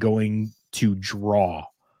they going to draw?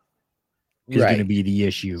 Is going to be the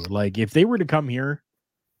issue. Like, if they were to come here,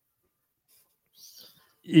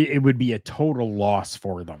 it would be a total loss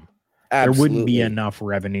for them. Absolutely. There wouldn't be enough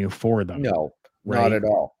revenue for them. No, not at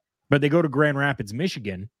all. But they go to Grand Rapids,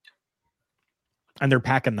 Michigan, and they're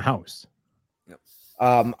packing the house.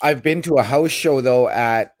 I've been to a house show, though,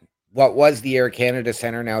 at what was the Air Canada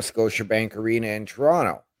Centre, now Scotiabank Arena in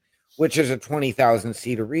Toronto, which is a 20,000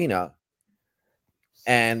 seat arena,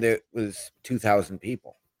 and it was 2,000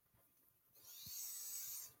 people.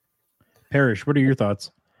 Parrish, what are your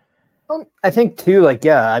thoughts? I think too,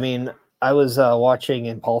 I mean, I was watching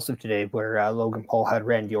Impulsive today where Logan Paul had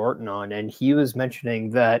Randy Orton on, and he was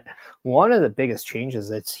mentioning that one of the biggest changes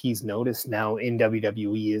that he's noticed now in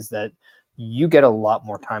WWE is that you get a lot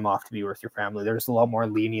more time off to be with your family. There's a lot more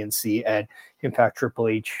leniency. And in fact, Triple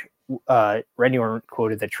H, Randy Orton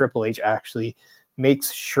quoted that Triple H actually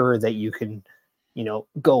makes sure that you can,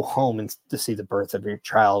 go home and to see the birth of your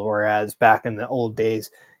child. Whereas back in the old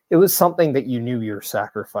days, it was something that you knew you were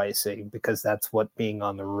sacrificing because that's what being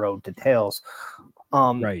on the road entails.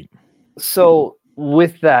 Right. So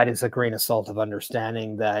with that is a grain of salt of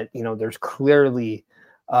understanding that, there's clearly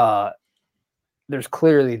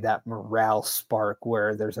that morale spark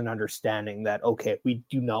where there's an understanding that, okay, we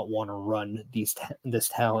do not want to run this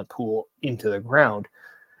talent pool into the ground.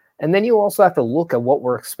 And then you also have to look at what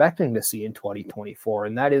we're expecting to see in 2024,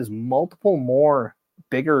 and that is multiple more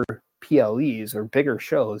bigger PLEs or bigger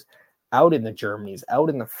shows out in the Germanys, out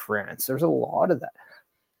in the France. There's a lot of that.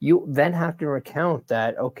 You then have to account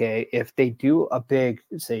that, okay, if they do a big,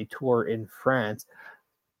 say, tour in France,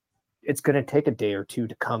 it's going to take a day or two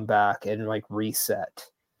to come back and reset.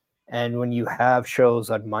 And when you have shows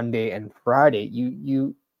on Monday and Friday,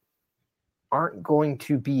 you aren't going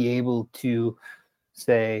to be able to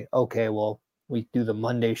say, okay, well, we do the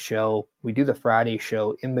Monday show, we do the Friday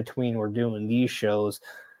show, in between we're doing these shows.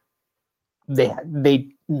 They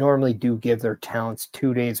normally do give their talents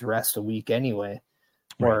 2 days rest a week anyway,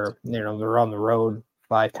 where they're on the road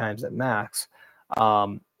 5 times at max.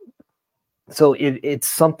 So it's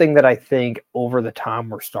something that I think over the time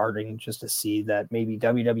we're starting just to see that maybe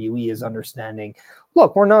WWE is understanding,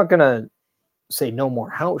 look, we're not going to say no more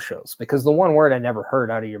house shows, because the one word I never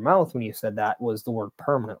heard out of your mouth when you said that was the word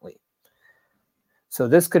permanently. So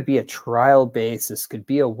this could be a trial base. This could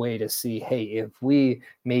be a way to see, hey, if we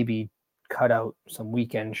maybe cut out some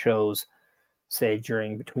weekend shows, say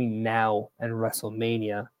between now and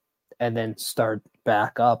WrestleMania, and then start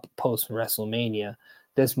back up post WrestleMania,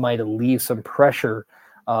 this might alleviate some pressure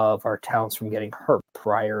of our talents from getting hurt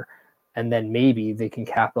prior. And then maybe they can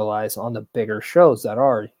capitalize on the bigger shows that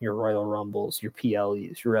are your Royal Rumbles, your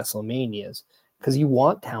PLEs, your WrestleManias, because you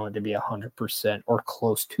want talent to be 100% or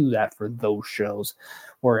close to that for those shows.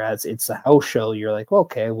 Whereas it's a house show, you're like,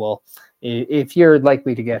 okay, well, if you're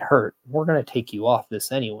likely to get hurt, we're going to take you off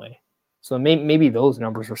this anyway. So maybe those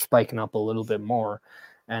numbers are spiking up a little bit more.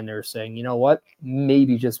 And they're saying, you know what,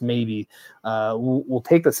 maybe, just maybe, we'll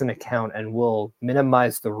take this into account and we'll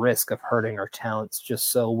minimize the risk of hurting our talents,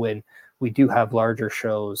 just so when we do have larger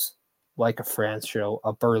shows like a France show,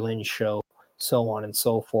 a Berlin show, so on and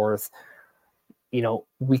so forth,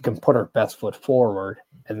 we can put our best foot forward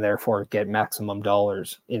and therefore get maximum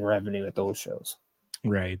dollars in revenue at those shows.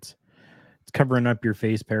 Right. It's covering up your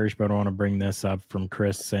face, Parrish, but I want to bring this up from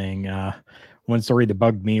Chris saying, one story that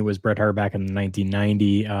bugged me was Bret Hart back in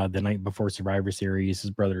 1990, the night before Survivor Series.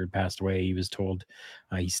 His brother had passed away. He was told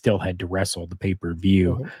he still had to wrestle the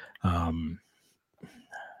pay-per-view. Mm-hmm.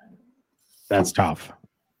 That's tough.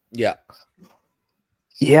 Yeah.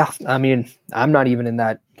 Yeah. I mean, I'm not even in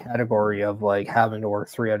that category of having to work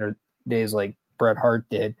 300 days like Bret Hart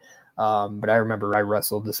did. But I remember I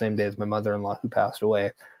wrestled the same day as my mother-in-law who passed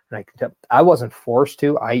away. And I wasn't forced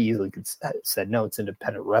to. I easily could said, no, it's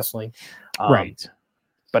independent wrestling. Right.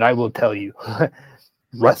 But I will tell you,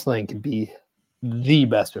 wrestling can be the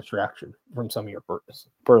best distraction from some of your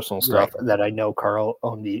personal stuff that I know, Carl,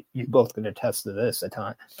 you both can attest to this at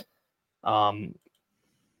times.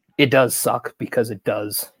 It does suck because it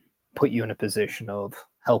does put you in a position of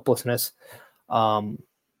helplessness.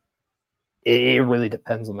 it really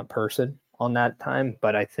depends on the person on that time.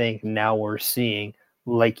 But I think now we're seeing,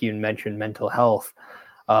 like you mentioned, mental health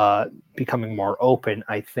becoming more open.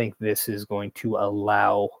 I think this is going to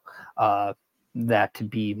allow that to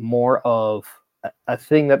be more of a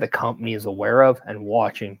thing that the company is aware of and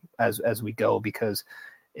watching as we go, because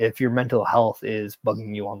if your mental health is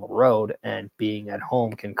bugging you on the road and being at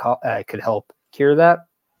home could help cure that,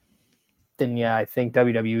 then yeah, I think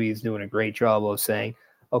WWE is doing a great job of saying,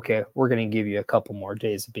 okay, we're going to give you a couple more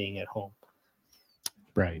days of being at home.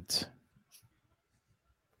 Right.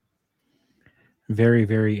 Very,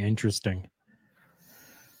 very interesting.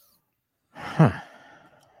 Huh.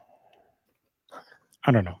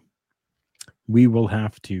 I don't know. We will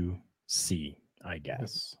have to see, I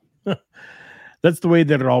guess. That's the way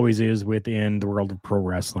that it always is within the world of pro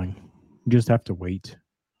wrestling. You just have to wait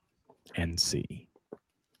and see.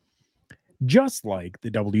 Just like the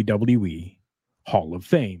WWE Hall of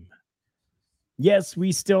Fame. Yes,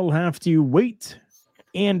 we still have to wait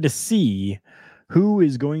and to see who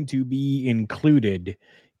is going to be included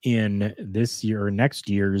in this year or next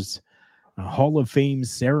year's Hall of Fame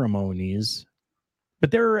ceremonies. But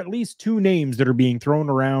there are at least two names that are being thrown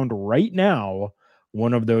around right now.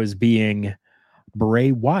 One of those being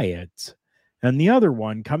Bray Wyatt, and the other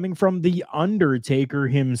one coming from The Undertaker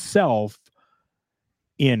himself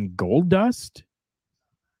in Goldust.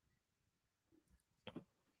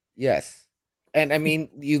 Yes. And I mean,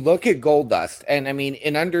 you look at Goldust, and I mean,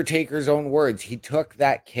 in Undertaker's own words, he took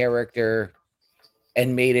that character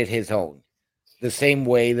and made it his own. The same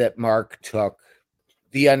way that Mark took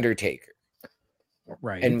The Undertaker,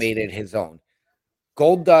 right, and made it his own.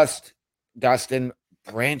 Goldust, Dustin,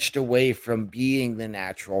 branched away from being the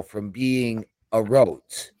Natural, from being a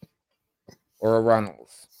Rhodes or a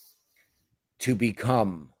Runnels, to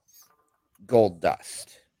become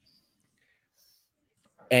Goldust.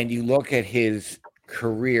 And you look at his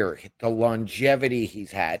career, the longevity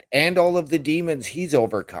he's had, and all of the demons he's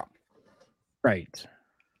overcome. Right.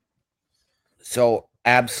 So,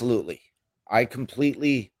 absolutely. I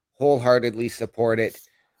completely, wholeheartedly support it.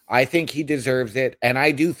 I think he deserves it, and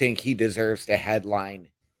I do think he deserves to headline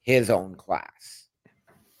his own class.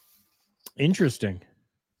 Interesting.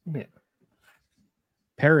 Yeah.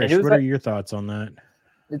 Parrish, what are your thoughts on that?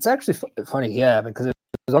 It's actually funny, yeah, because it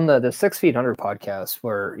was on the 6 Feet Under podcast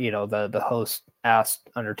where, you know, the host asked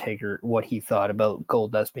Undertaker what he thought about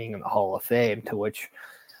Goldust being in the Hall of Fame, to which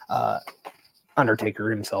Undertaker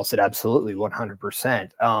himself said absolutely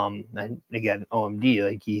 100%. And again, OMD,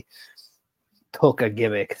 like, he took a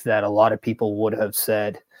gimmick that a lot of people would have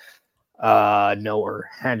said no or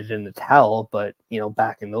handed in the towel. But, you know,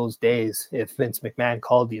 back in those days, if Vince McMahon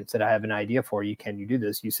called you and said, I have an idea for you, can you do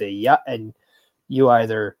this? You say, yeah. And you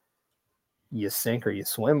either you sink or you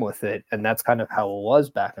swim with it. And that's kind of how it was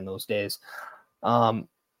back in those days. When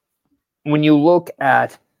you look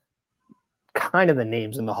at kind of the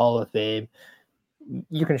names in the Hall of Fame,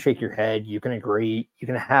 you can shake your head, you can agree, you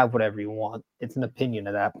can have whatever you want. It's an opinion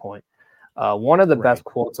at that point. One of the best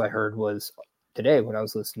quotes I heard was today when I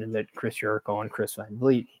was listening to Chris Jericho and Chris Van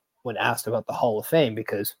Vliet when asked about the Hall of Fame,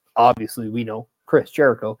 because obviously we know Chris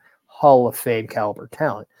Jericho, Hall of Fame caliber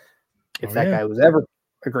talent. If that guy was ever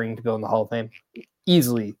agreeing to go in the Hall of Fame,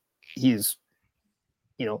 easily he's,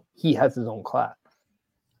 you know, he has his own class.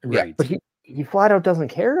 Right. But he flat out doesn't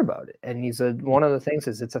care about it. And he said one of the things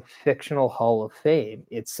is it's a fictional Hall of Fame.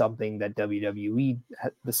 It's something that WWE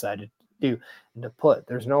decided to do and to put.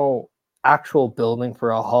 There's no actual building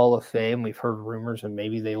for a Hall of Fame. We've heard rumors and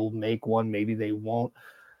maybe they will make one, maybe they won't.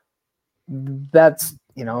 That's,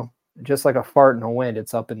 you know, just like a fart in the wind.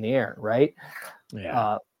 It's up in the air, right?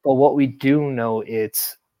 Yeah. But what we do know,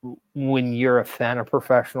 it's when you're a fan of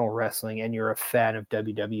professional wrestling and you're a fan of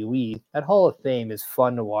WWE, that Hall of Fame is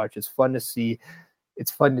fun to watch. It's fun to see. It's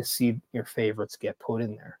fun to see your favorites get put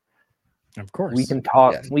in there. Of course. We can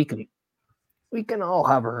talk. Yes. We can all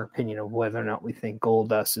have our opinion of whether or not we think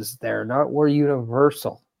Goldust is there or not. We're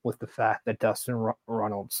universal with the fact that Dustin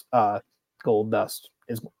Runnels, Goldust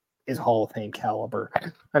is Hall of Fame caliber.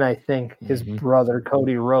 And I think his brother,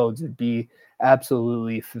 Cody Rhodes, would be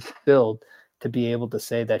absolutely fulfilled to be able to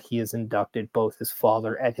say that he has inducted both his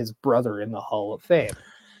father and his brother in the Hall of Fame.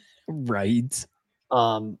 Right.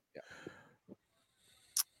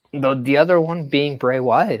 The other one being Bray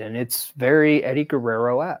Wyatt, and it's very Eddie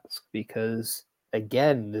Guerrero-esque because,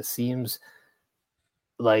 again, this seems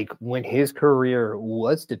like when his career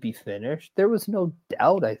was to be finished, there was no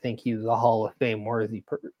doubt I think he was a Hall of Fame worthy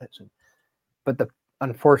person. But the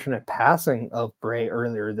unfortunate passing of Bray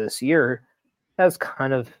earlier this year has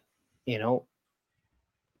kind of, you know,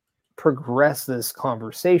 progress this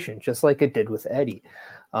conversation just like it did with Eddie.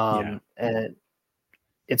 And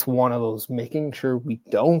it's one of those making sure we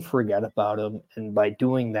don't forget about him. And by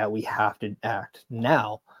doing that, we have to act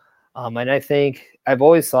now. And I think I've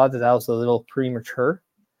always thought that was a little premature.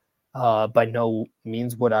 By no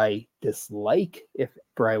means would I dislike if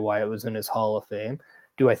Bray Wyatt was in his Hall of Fame.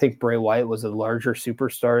 Do I think Bray Wyatt was a larger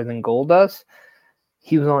superstar than Goldust?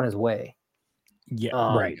 He was on his way.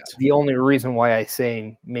 Yeah, right. The only reason why I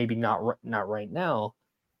say maybe not right now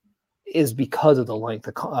is because of the length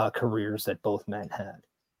of careers that both men had.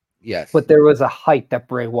 Yes. But there was a height that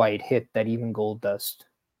Bray Wyatt hit that even Goldust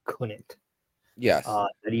couldn't. Yes.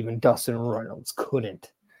 That even Dustin Reynolds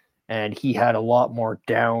couldn't. And he had a lot more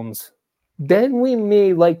downs than we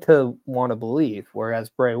may like to want to believe. Whereas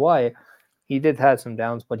Bray Wyatt, he did have some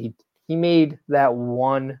downs, but he made that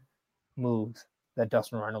one move that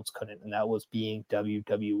Dustin Reynolds couldn't, and that was being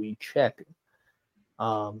WWE champion.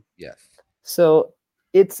 Yes. So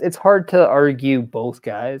it's hard to argue both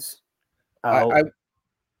guys. I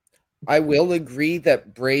will agree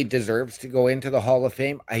that Bray deserves to go into the Hall of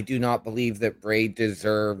Fame. I do not believe that Bray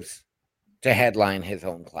deserves to headline his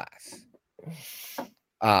own class.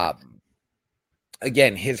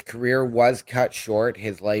 Again, his career was cut short,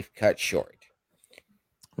 his life cut short.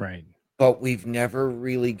 Right. But we've never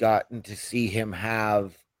really gotten to see him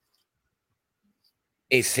have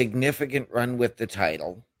a significant run with the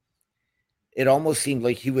title. It almost seemed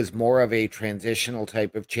like he was more of a transitional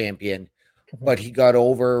type of champion, but he got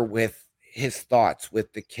over with his thoughts,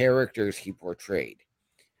 with the characters he portrayed,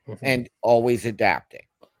 and always adapting.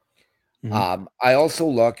 I also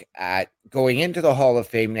look at going into the Hall of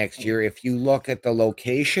Fame next year. If you look at the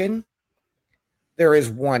location, there is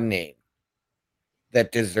one name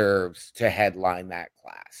that deserves to headline that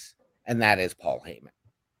class, and that is Paul Heyman.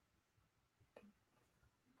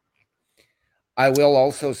 I will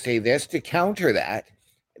also say this to counter that.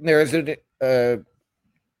 There is a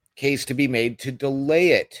case to be made to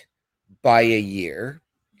delay it by a year.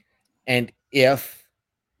 And if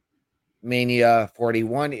Mania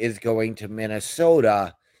 41 is going to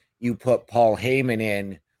Minnesota, you put Paul Heyman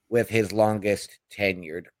in with his longest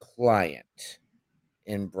tenured client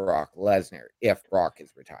in Brock Lesnar, if Brock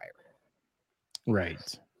is retiring.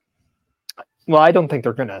 Right. Well, I don't think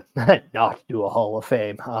they're going to not do a Hall of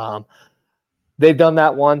Fame. They've done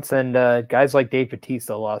that once, and guys like Dave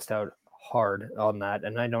Bautista lost out hard on that,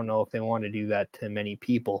 and I don't know if they want to do that to many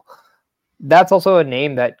people. That's also a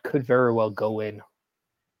name that could very well go in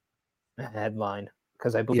a headline,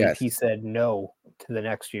 because I believe he said no to the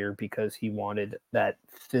next year because he wanted that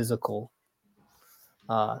physical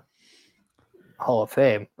Hall of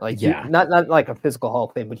Fame. Not like a physical Hall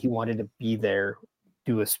of Fame, but he wanted to be there,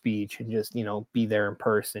 do a speech, and just, be there in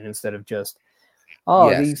person instead of just,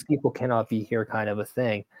 these people cannot be here kind of a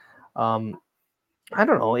thing. I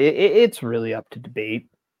don't know. It's really up to debate.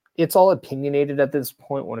 It's all opinionated at this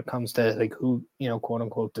point when it comes to like who, quote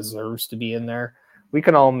unquote, deserves to be in there. We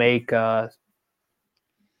can all make an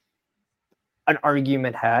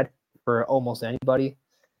argument had for almost anybody.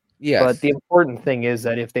 Yes. But the important thing is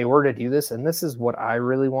that if they were to do this, and this is what I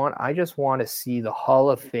really want, I just want to see the Hall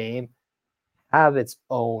of Fame have its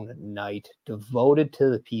own night devoted to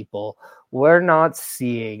the people. We're not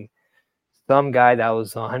seeing some guy that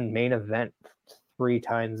was on Main Event 3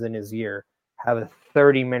 times in his year have a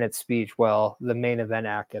 30-minute speech while the main event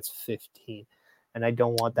act gets 15. And I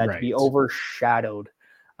don't want that to be overshadowed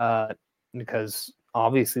because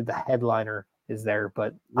obviously the headliner is there.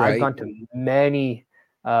 But I've gone to many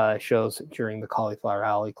shows during the Cauliflower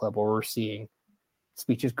Alley Club where we're seeing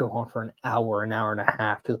speeches go on for an hour and a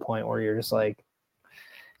half, to the point where you're just like,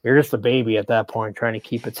 you're just a baby at that point trying to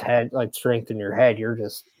keep its head, like, strength in your head. You're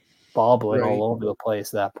just bobbling all over the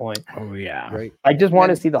place at that point. Oh, yeah. Right. I just want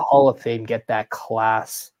to see the Hall of Fame get that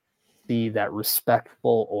class, see that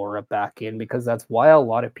respectful aura back in, because that's why a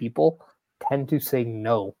lot of people tend to say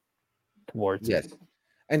no towards it.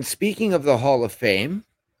 And speaking of the Hall of Fame,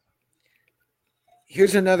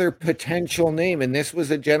 here's another potential name, and this was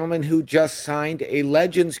a gentleman who just signed a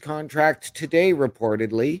Legends contract today,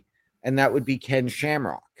 reportedly, and that would be Ken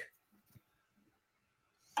Shamrock.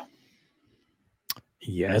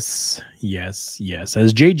 Yes. As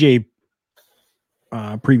JJ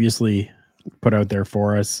previously put out there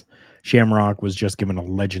for us, Shamrock was just given a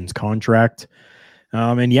Legends contract.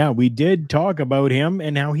 And we did talk about him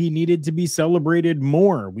and how he needed to be celebrated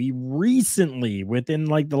more. We recently, within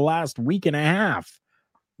like the last week and a half,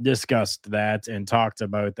 discussed that and talked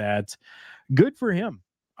about that. Good for him.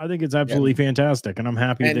 I think it's absolutely fantastic, and I'm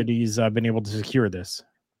happy that he's been able to secure this.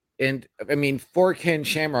 And I mean, for Ken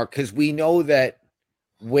Shamrock, because we know that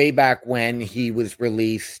way back when he was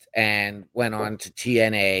released and went on to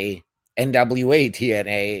TNA, NWA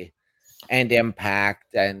TNA, and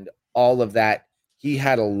Impact, and all of that, he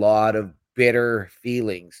had a lot of bitter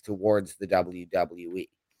feelings towards the WWE.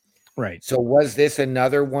 Right. So was this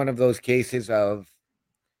another one of those cases of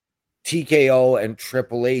TKO and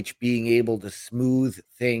Triple H being able to smooth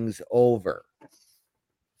things over?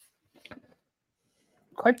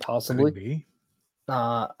 Quite possibly. Could be.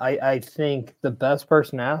 I think the best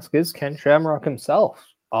person to ask is Ken Shamrock himself.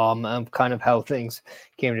 Kind of how things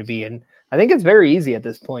came to be, and I think it's very easy at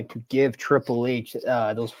this point to give Triple H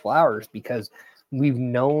those flowers, because we've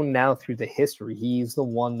known now through the history he's the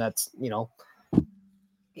one that's,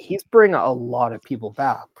 he's bringing a lot of people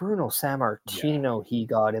back. Bruno Sammartino, he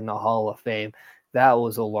got in the Hall of Fame. That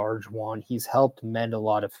was a large one. He's helped mend a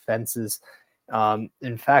lot of fences.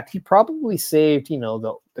 In fact, he probably saved,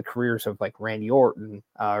 the careers of like Randy Orton,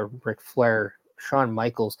 Ric Flair, Shawn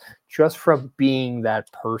Michaels, just from being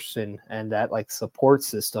that person and that like support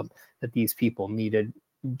system that these people needed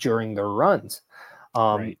during their runs.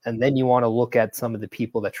 And then you want to look at some of the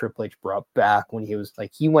people that Triple H brought back when he was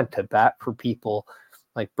like, he went to bat for people,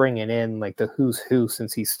 like bringing in like the who's who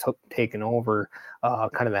since he's taken over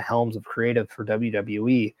kind of the helms of creative for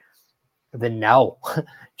WWE. Then now,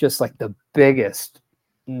 just like the biggest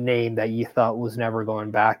name that you thought was never going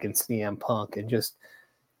back in CM Punk, and just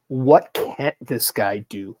what can't this guy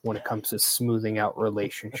do when it comes to smoothing out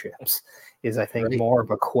relationships is, I think, more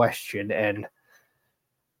of a question. And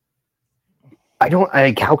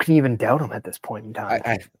how can you even doubt him at this point in time?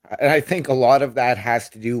 I think a lot of that has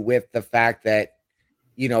to do with the fact that,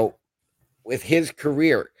 with his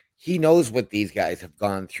career, he knows what these guys have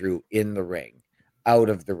gone through in the ring, out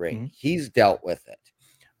of the ring. He's dealt with it.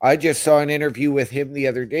 I just saw an interview with him the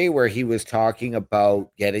other day where he was talking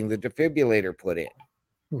about getting the defibrillator put in.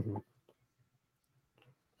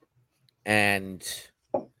 And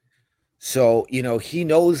so, he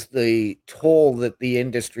knows the toll that the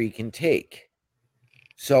industry can take.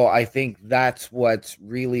 So I think that's what's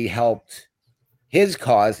really helped his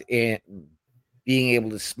cause in being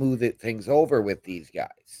able to smooth things over with these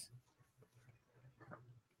guys.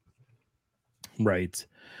 Right.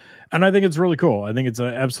 And I think it's really cool. I think it's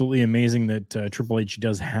absolutely amazing that Triple H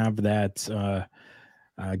does have that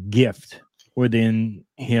gift within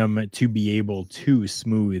him to be able to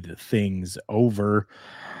smooth things over.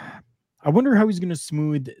 I wonder how he's going to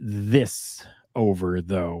smooth this over,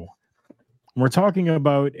 though. We're talking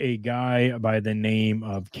about a guy by the name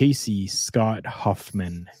of Casey Scott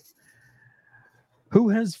Huffman, who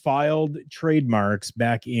has filed trademarks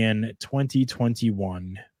back in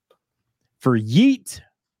 2021 for Yeet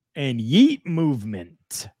and Yeet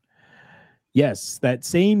Movement. Yes, that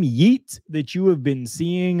same Yeet that you have been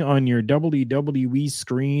seeing on your WWE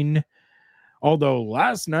screen. Although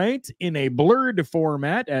last night, in a blurred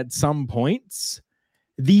format at some points,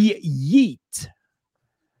 the Yeet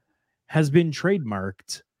has been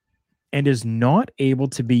trademarked and is not able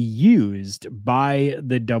to be used by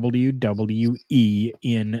the WWE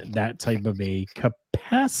in that type of a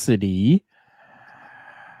capacity.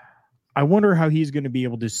 I wonder how he's going to be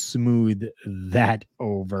able to smooth that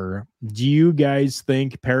over. Do you guys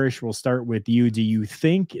think, Parrish, we'll start with you. Do you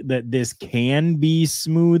think that this can be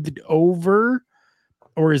smoothed over?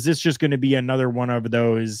 Or is this just going to be another one of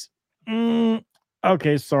those,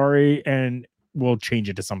 okay, sorry, and we'll change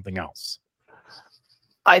it to something else?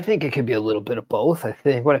 I think it could be a little bit of both. I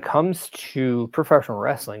think when it comes to professional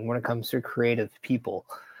wrestling, when it comes to creative people,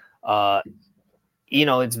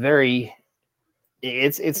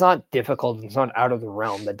 it's not difficult. It's not out of the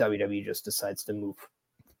realm that WWE just decides to move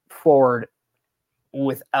forward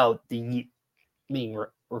without the being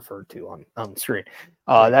referred to on the screen.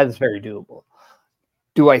 That is very doable.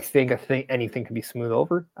 Do I think anything can be smoothed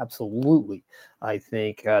over? Absolutely. I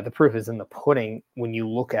think the proof is in the pudding when you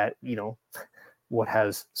look at, what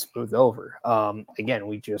has smoothed over. Again,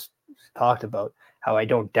 we just talked about how I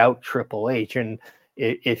don't doubt Triple H. And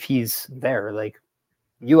if he's there, like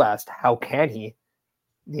you asked, how can he?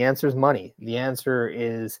 The answer is money. The answer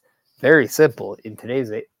is very simple. In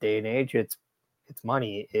today's day and age, it's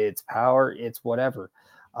money, it's power, it's whatever.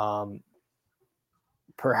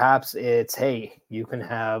 Perhaps it's, hey, you can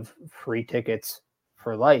have free tickets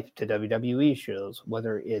for life to WWE shows.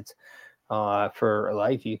 Whether it's for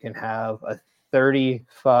life, you can have a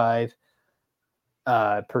 35%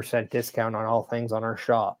 discount on all things on our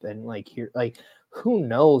shop. And who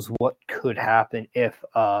knows what could happen if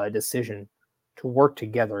a decision to work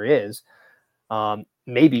together is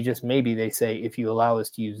maybe they say, if you allow us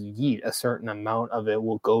to use Yeet, a certain amount of it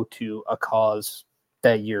will go to a cause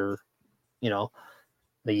that you're, the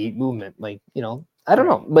Yeet movement, I don't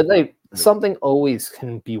know, but like something always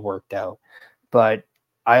can be worked out. But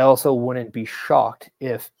I also wouldn't be shocked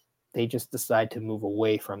if they just decide to move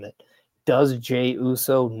away from it. Does Jey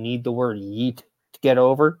Uso need the word yeet to get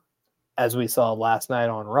over? As we saw last night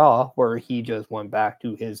on Raw, where he just went back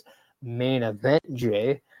to his main event,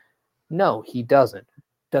 Jay. No, he doesn't.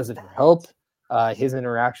 Does it help his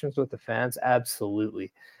interactions with the fans?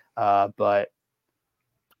 Absolutely. But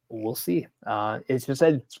we'll see. It's just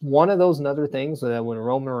it's one of those other things that when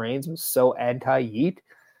Roman Reigns was so anti-yeet,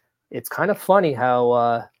 it's kind of funny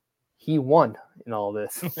how he won in all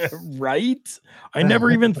this. Right? I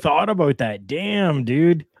never even thought about that. Damn,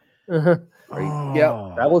 dude.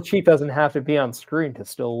 Yeah, Tribal Chief doesn't have to be on screen to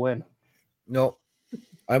still win. No.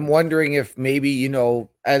 I'm wondering if maybe,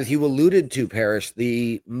 as you alluded to, Parrish,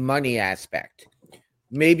 the money aspect.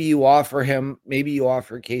 Maybe you offer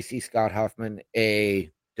Casey Scott Huffman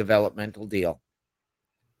a developmental deal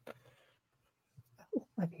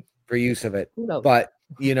for use of it. But,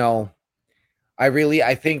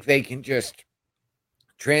 I think they can just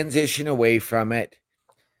transition away from it.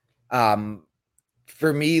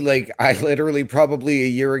 For me, like, I literally probably a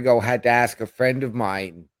year ago had to ask a friend of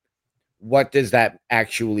mine, what does that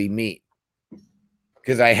actually mean?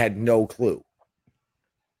 Because I had no clue.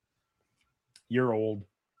 You're old.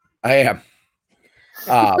 I am.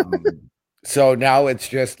 So now it's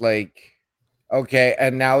just like, okay.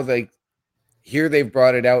 And now like here they've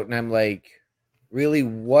brought it out and I'm like, really,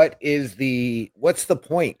 what's the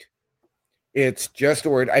point? It's just a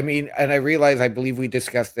word. I mean, and I believe we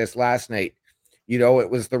discussed this last night. It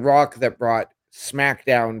was The Rock that brought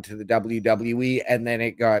SmackDown to the WWE and then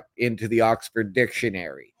it got into the Oxford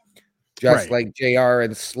Dictionary. Just like JR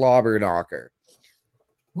and Slobberknocker.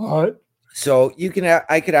 What? So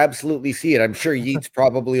I could absolutely see it. I'm sure Yeet's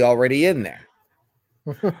probably already in there.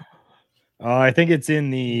 I think it's in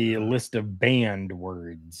the list of banned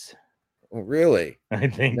words. Oh, really? I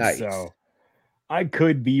think so. I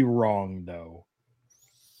could be wrong, though.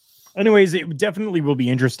 Anyways, it definitely will be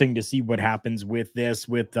interesting to see what happens with this,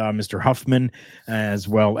 with Mr. Huffman, as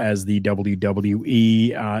well as the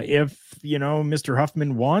WWE. If, Mr.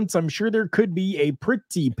 Huffman wants, I'm sure there could be a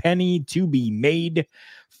pretty penny to be made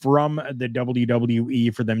from the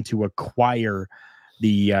WWE for them to acquire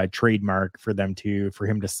the trademark, for him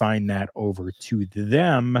to sign that over to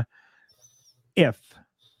them if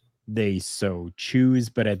they so choose.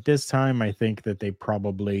 But at this time, I think that they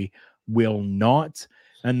probably will not.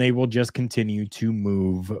 And they will just continue to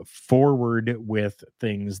move forward with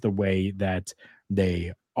things the way that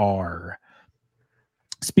they are.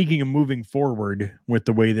 Speaking of moving forward with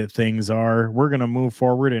the way that things are, we're going to move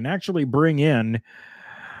forward and actually bring in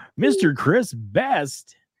Mr. Chris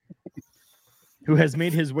Best, who has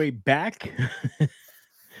made his way back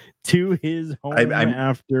to his home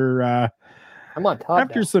after I'm on top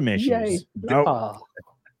after now. some issues.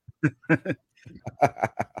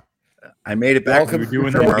 I made it back from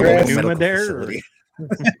our medical facility.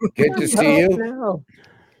 Good to see you. Now.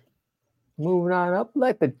 Moving on up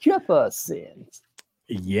like the Jeffersons.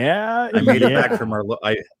 Yeah, I made it back from our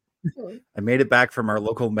I made it back from our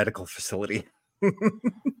local medical facility.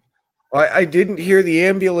 I didn't hear the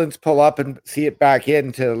ambulance pull up and see it back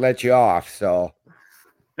in to let you off. So,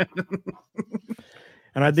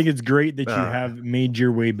 and I think it's great that you have made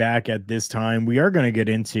your way back at this time. We are going to get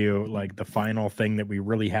into like the final thing that we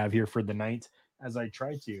really have here for the night, as I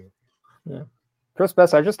try to. Yeah, Chris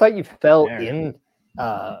Best, I just thought you fell in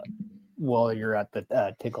while you're at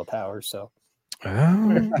the Tickle Tower. So,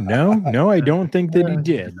 no, I don't think that he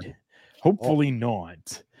did. Hopefully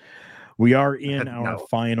not. We are in our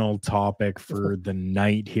final topic for the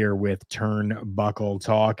night here with Turnbuckle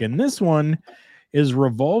Talk, and this one is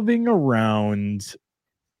revolving around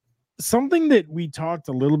something that we talked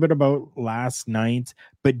a little bit about last night,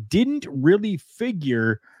 but didn't really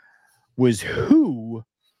figure was who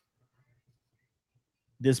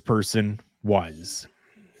this person was.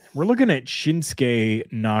 We're looking at Shinsuke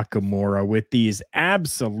Nakamura with these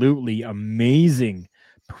absolutely amazing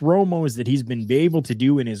promos that he's been able to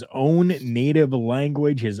do in his own native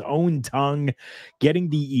language, his own tongue, getting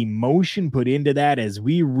the emotion put into that as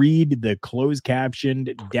we read the closed caption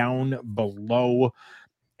down below.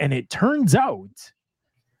 And it turns out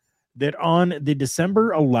that on the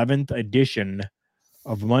December 11th edition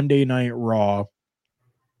of Monday Night Raw,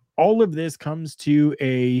 all of this comes to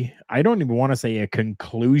I don't even want to say a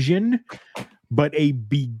conclusion, but a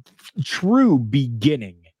true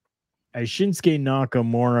beginning as Shinsuke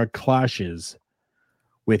Nakamura clashes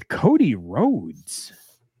with Cody Rhodes.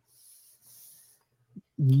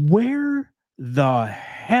 Where the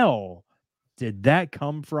hell did that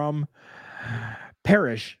come from?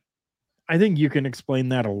 Parrish, I think you can explain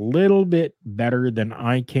that a little bit better than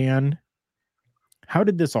I can. How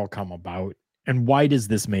did this all come about, and why does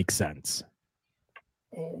this make sense?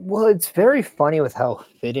 Well, it's very funny with how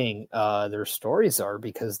fitting their stories are,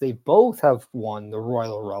 because they both have won the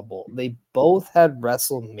Royal Rumble. They both had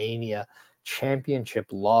WrestleMania championship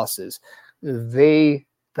losses. They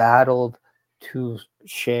battled to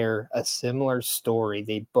share a similar story.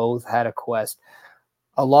 They both had a quest.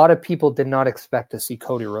 A lot of people did not expect to see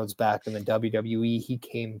Cody Rhodes back in the WWE. He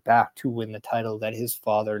came back to win the title that his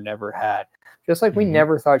father never had. Just like we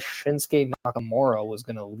never thought Shinsuke Nakamura was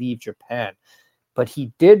going to leave Japan. But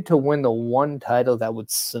he did to win the one title that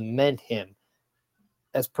would cement him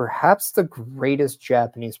as perhaps the greatest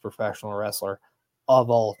Japanese professional wrestler of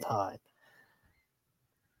all time.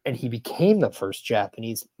 And he became the first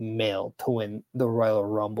Japanese male to win the Royal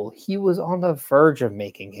Rumble. He was on the verge of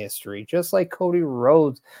making history, just like Cody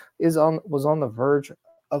Rhodes was on the verge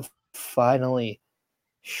of finally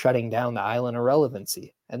shutting down the island of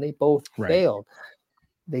relevancy. And they both failed.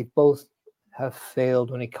 They both have failed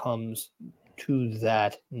when it comes to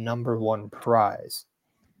that number one prize.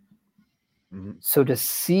 So to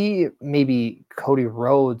see maybe Cody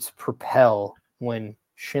Rhodes propel when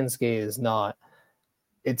Shinsuke is not,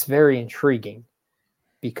 it's very intriguing,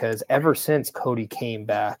 because ever since Cody came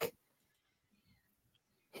back,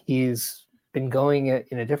 he's been going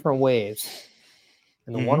in a different waves.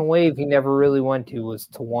 And the one wave he never really went to was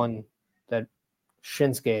to one that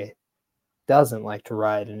Shinsuke doesn't like to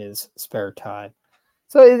ride in his spare time.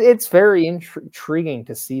 So it's very intriguing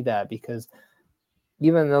to see that, because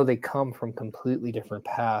even though they come from completely different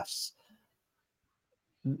paths,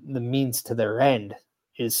 the means to their end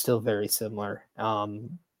is still very similar.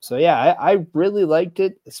 So yeah, I really liked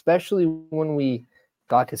it, especially when we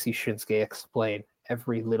got to see Shinsuke explain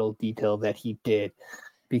every little detail that he did,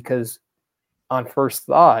 because on first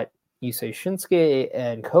thought, you say Shinsuke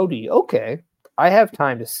and Cody, okay, I have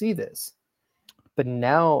time to see this. But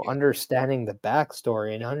now understanding the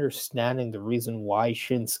backstory and understanding the reason why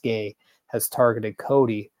Shinsuke has targeted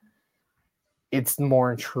Cody, it's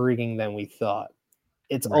more intriguing than we thought.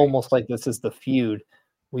 It's almost like this is the feud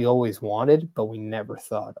we always wanted, but we never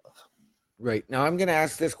thought of. Right. Now I'm going to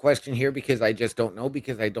ask this question here because I just don't know,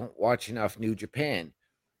 because I don't watch enough New Japan.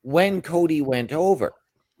 When Cody went over,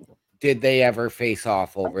 did they ever face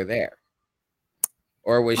off over there?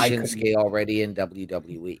 Or was Shinsuke already in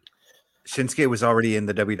WWE? Shinsuke was already in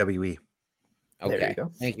the WWE. Okay. There you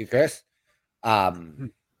go. Thank you, Chris.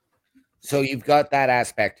 So you've got that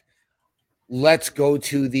aspect. Let's go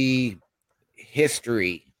to the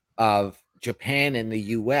history of Japan and the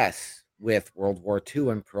US with World War II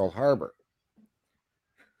and Pearl Harbor.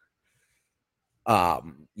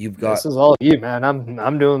 You've got, this is all you, man.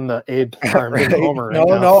 I'm doing the Abe right? Homer.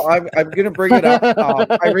 No, I'm gonna bring it up.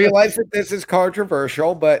 I realize that this is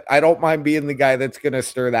controversial, but I don't mind being the guy that's gonna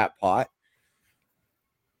stir that pot.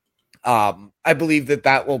 I believe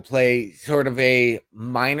that will play sort of a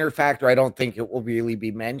minor factor. I don't think it will really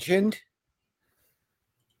be mentioned.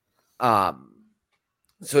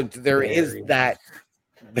 So there is that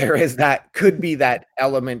could be that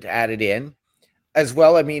element added in as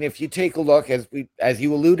well. I mean, if you take a look, as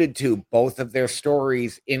you alluded to, both of their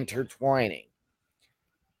stories intertwining.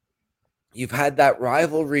 You've had that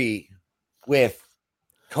rivalry with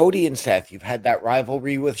Cody and Seth. You've had that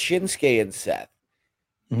rivalry with Shinsuke and Seth.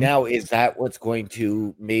 Now, is that what's going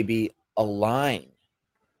to maybe align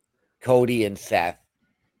Cody and Seth?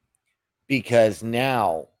 Because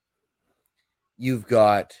now you've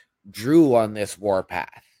got Drew on this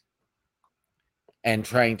warpath and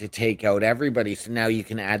trying to take out everybody. So now you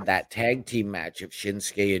can add that tag team match of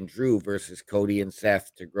Shinsuke and Drew versus Cody and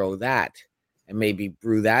Seth to grow that and maybe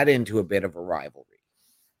brew that into a bit of a rivalry.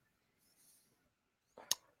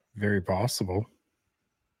 Very possible.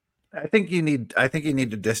 I think you need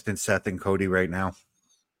to distance Seth and Cody right now.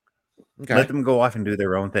 Okay. Let them go off and do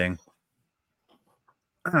their own thing.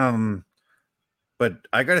 But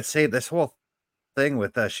I gotta say, this whole thing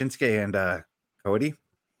with Shinsuke and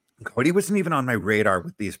Cody wasn't even on my radar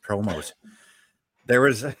with these promos. There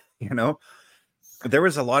was, there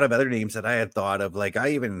was a lot of other names that I had thought of. Like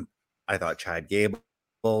I thought Chad Gable,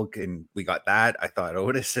 and we got that. I thought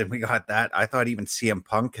Otis, and we got that. I thought even CM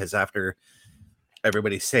Punk, because after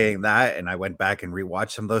everybody's saying that, and I went back and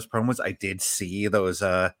rewatched some of those promos, I did see those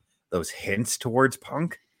hints towards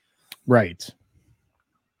Punk. Right.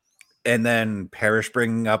 And then Parrish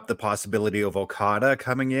bringing up the possibility of Okada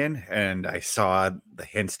coming in, and I saw the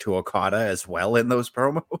hints to Okada as well in those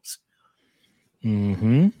promos.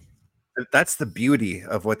 Mm-hmm. That's the beauty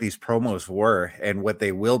of what these promos were and what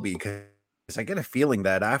they will be, because I get a feeling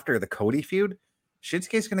that after the Cody feud,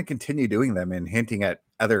 Shinsuke's going to continue doing them and hinting at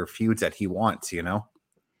other feuds that he wants, you know?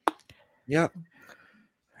 Yeah.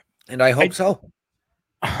 And I hope so.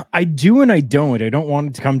 I do and I don't. I don't want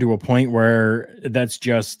it to come to a point where that's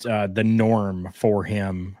just the norm for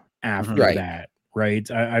him after that, right?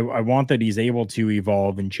 I want that he's able to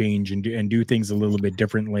evolve and change and do things a little bit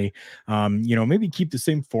differently. Maybe keep the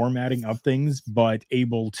same formatting of things, but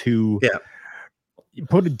able to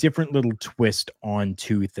put a different little twist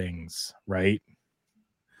onto things, right?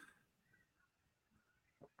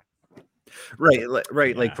 Right.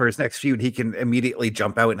 Yeah. Like for his next feud, he can immediately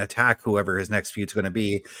jump out and attack whoever his next feud's going to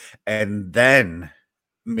be, and then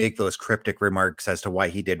make those cryptic remarks as to why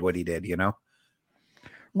he did what he did, you know?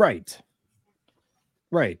 Right.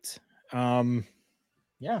 Yeah,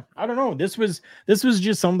 I don't know. This was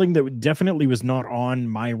just something that definitely was not on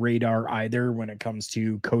my radar either when it comes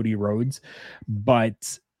to Cody Rhodes,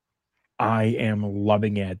 but I am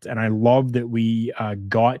loving it. And I love that we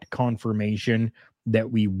got confirmation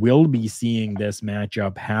that we will be seeing this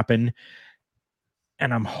matchup happen.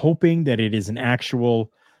 And I'm hoping that it is an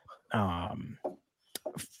actual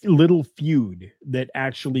little feud that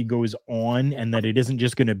actually goes on, and that it isn't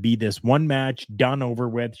just going to be this one match done over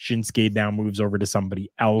with. Shinsuke now moves over to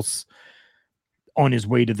somebody else on his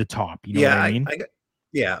way to the top. You know what I mean?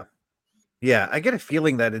 Yeah, I get a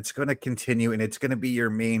feeling that it's going to continue and it's going to be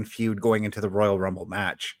your main feud going into the Royal Rumble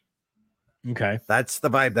match. Okay. That's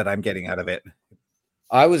the vibe that I'm getting out of it.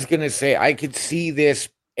 I was going to say, I could see this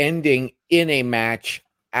ending in a match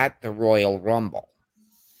at the Royal Rumble.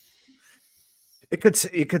 It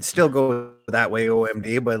could still go that way,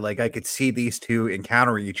 OMD, but like I could see these two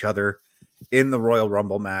encountering each other in the Royal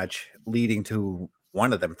Rumble match, leading to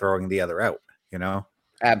one of them throwing the other out, you know?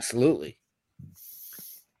 Absolutely.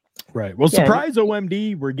 Right. Well, surprise,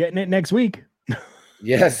 OMD, we're getting it next week.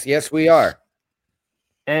 Yes, we are.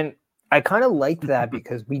 And I kind of like that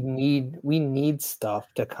because we need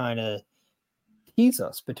stuff to kind of tease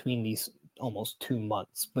us between these almost 2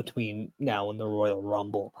 months between now and the Royal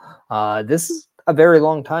Rumble. This is a very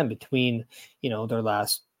long time between, their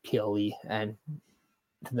last PLE and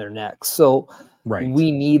their next. So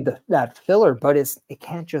we need that filler, but it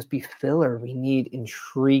can't just be filler. We need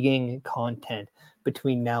intriguing content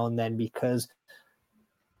between now and then, because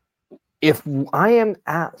if I am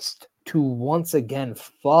asked to once again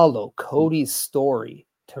follow Cody's story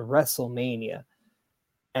to WrestleMania,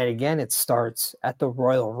 and again it starts at the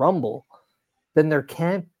Royal Rumble, then there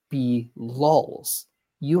can't be lulls.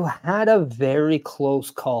 You had a very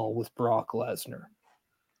close call with Brock Lesnar.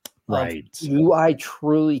 Right. Do I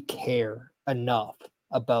truly care enough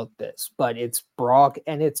about this? But it's Brock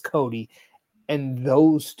and it's Cody, and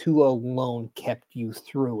those two alone kept you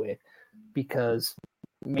through it, because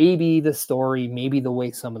maybe the story, maybe the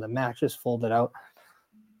way some of the matches folded out,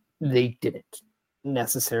 they didn't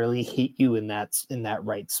necessarily hit you in that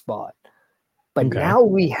right spot. But now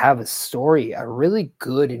we have a story, a really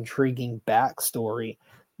good, intriguing backstory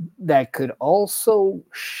that could also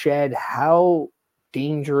shed how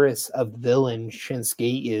dangerous a villain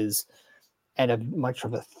Shinsuke is, and how much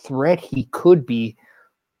of a threat he could be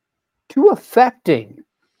to affecting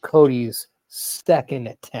Cody's second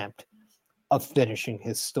attempt of finishing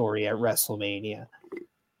his story at WrestleMania.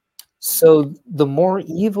 So the more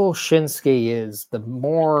evil Shinsuke is, the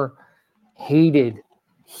more hated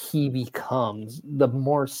he becomes, the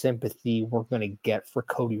more sympathy we're going to get for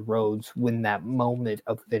Cody Rhodes when that moment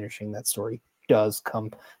of finishing that story does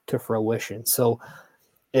come to fruition. So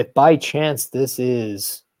if by chance this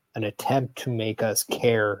is an attempt to make us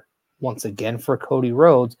care once again for Cody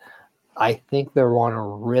Rhodes, I think they're on a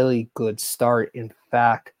really good start. In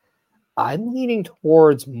fact, I'm leaning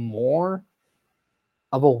towards more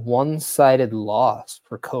of a one-sided loss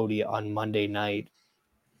for Cody on Monday night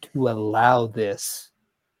to allow this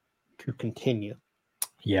to continue.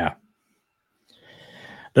 Yeah.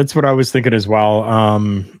 That's what I was thinking as well.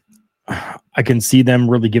 I can see them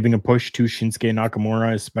really giving a push to Shinsuke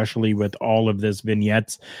Nakamura, especially with all of this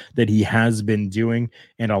vignettes that he has been doing,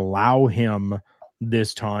 and allow him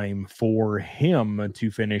this time for him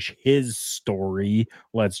to finish his story.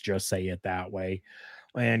 Let's just say it that way.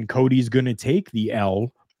 And Cody's going to take the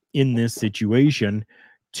L in this situation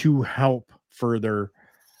to help further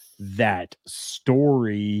that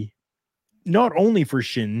story, not only for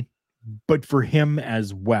Shin, but for him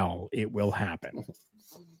as well. It will happen.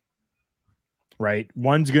 Right?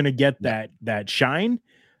 One's going to get that shine.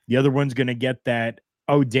 The other one's going to get that,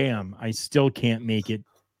 oh, damn, I still can't make it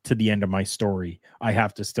to the end of my story. I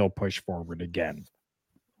have to still push forward again.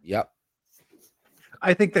 Yep.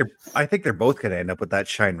 I think they're both going to end up with that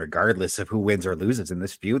shine regardless of who wins or loses in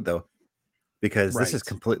this feud, though. because this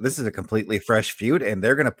is a completely fresh feud, and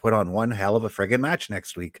they're going to put on one hell of a friggin' match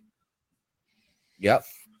next week. Yep.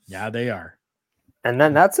 Yeah, they are. And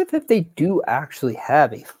then that's if they do actually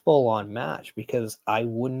have a full-on match, because I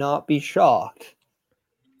would not be shocked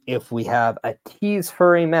if we have a tease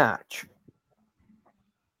for a match,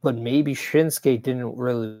 but maybe Shinsuke didn't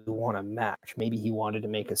really want a match. Maybe he wanted to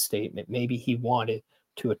make a statement. Maybe he wanted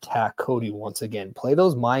to attack Cody once again. Play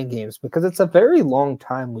those mind games, because it's a very long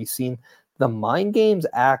time we've seen the mind games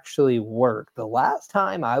actually work. The last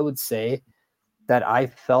time I would say that I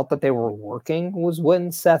felt that they were working was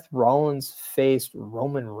when Seth Rollins faced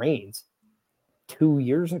Roman Reigns 2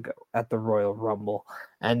 years ago at the Royal Rumble.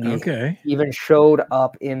 And he even showed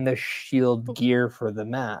up in the Shield gear for the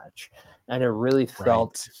match. And it really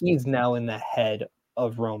felt he's now in the head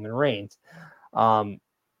of Roman Reigns.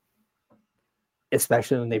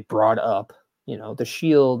 Especially when they brought up, the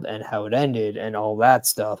Shield and how it ended and all that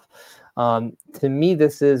stuff. To me,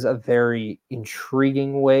 this is a very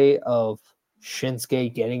intriguing way of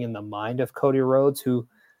Shinsuke getting in the mind of Cody Rhodes, who,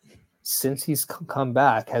 since he's come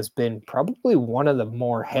back, has been probably one of the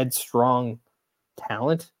more headstrong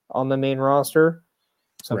talent on the main roster.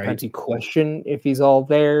 Sometimes you question if he's all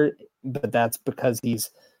there, but that's because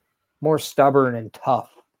he's more stubborn and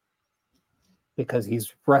tough, because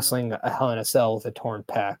he's wrestling a Hell in a Cell with a torn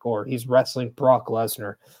pec, or he's wrestling Brock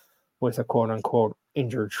Lesnar with a quote-unquote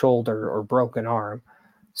injured shoulder or broken arm.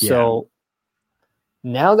 So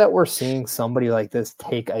now that we're seeing somebody like this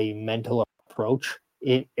take a mental approach,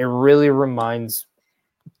 it really reminds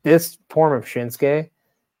this form of Shinsuke.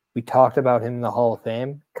 We talked about him in the Hall of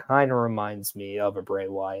Fame. Kind of reminds me of a Bray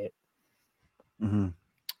Wyatt. Mm-hmm.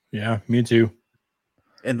 Yeah, me too.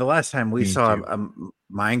 And the last time we saw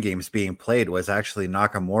mind games being played was actually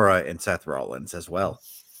Nakamura and Seth Rollins as well.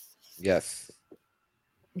 Yes.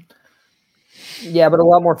 Yeah, but a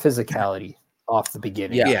lot more physicality off the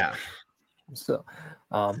beginning. Yeah. So,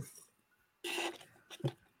 but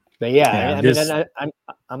yeah,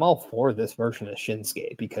 I'm all for this version of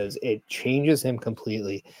Shinsuke, because it changes him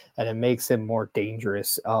completely and it makes him more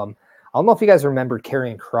dangerous. I don't know if you guys remember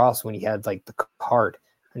Karrion Kross when he had like the card,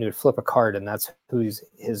 and he would flip a card, and that's who his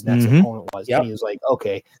next opponent was. Yep. And he was like,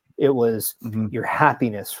 okay, it was your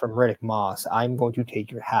happiness from Riddick Moss. I'm going to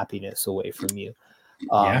take your happiness away from you.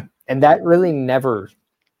 And that really never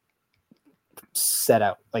set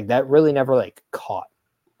out. Like, that really never like caught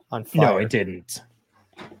on fire. No, it didn't.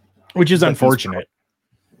 Which is unfortunate.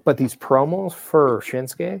 But these promos for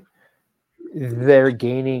Shinsuke, they're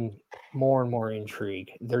gaining more and more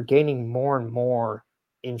intrigue. They're gaining more and more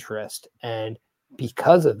interest. And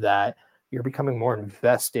because of that, you're becoming more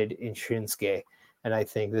invested in Shinsuke. And I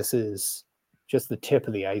think this is just the tip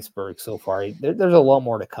of the iceberg so far. There's a lot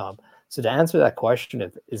more to come. So to answer that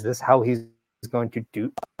question, is this how he's going to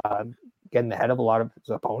do, get in the head of a lot of his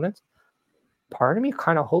opponents? Part of me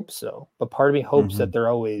kind of hopes so, but part of me hopes that they're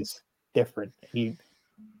always different.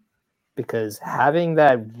 Because having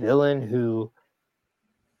that villain who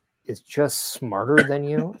is just smarter than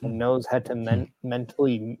you and knows how to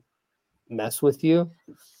mentally mess with you,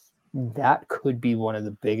 that could be one of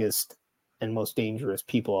the biggest and most dangerous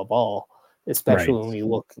people of all, especially when we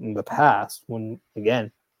look in the past, when,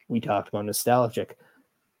 again, we talked about nostalgic.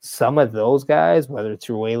 Some of those guys, whether it's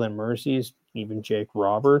your Waylon Mercies, even Jake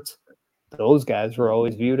Roberts, those guys were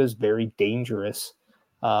always viewed as very dangerous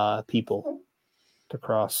people to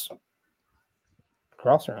cross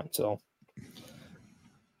around. So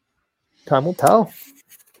time will tell.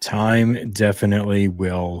 Time definitely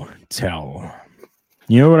will tell.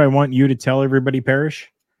 You know what I want you to tell everybody,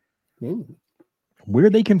 Parrish? Where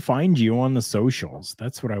they can find you on the socials.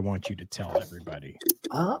 That's what I want you to tell everybody.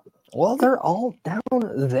 Well, they're all down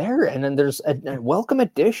there. And then there's a welcome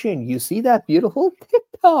addition. You see that beautiful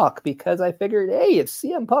TikTok, because I figured, hey, if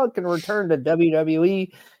CM Punk can return to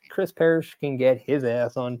WWE, Chris Parrish can get his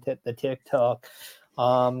ass on the TikTok.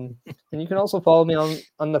 And you can also follow me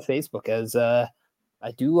on the Facebook, as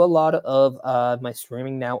I do a lot of my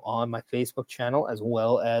streaming now on my Facebook channel, as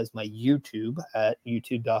well as my YouTube at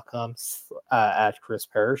youtube.com at Chris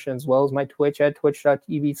Parrish, as well as my Twitch at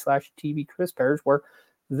twitch.tv/TV Chris Parrish, where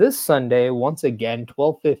this Sunday, once again,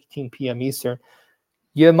 12:15 p.m. Eastern,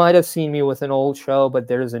 you might have seen me with an old show, but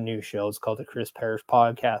there's a new show. It's called the Chris Parrish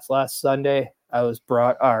Podcast. Last Sunday, I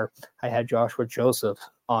had Joshua Joseph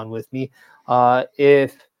on with me.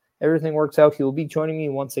 If everything works out, he will be joining me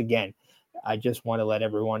once again. I just want to let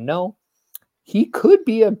everyone know he could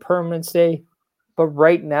be a permanent stay, but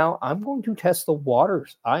right now I'm going to test the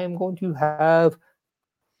waters. I am going to have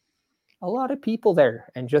a lot of people there.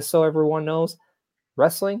 And just so everyone knows,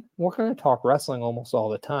 wrestling, we're going to talk wrestling almost all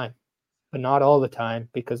the time. but not all the time,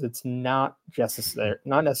 because it's not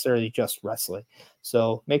necessarily just wrestling.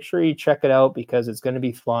 So make sure you check it out, because it's going to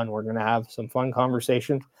be fun. We're going to have some fun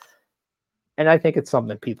conversations, and I think it's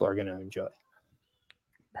something people are going to enjoy.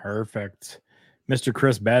 Perfect. Mr.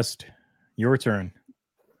 Chris Best, your turn.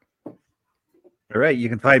 All right, you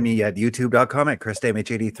can find me at youtube.com at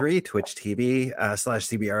ChrisDamage83, Twitch TV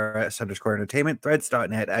 /CBRS_entertainment,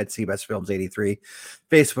 threads.net at CBestFilms83,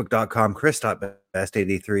 Facebook.com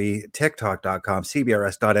Chris.best83, TikTok.com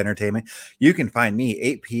CBRS.entertainment. You can find me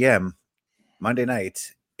 8 p.m. Monday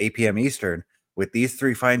nights, 8 p.m. Eastern, with these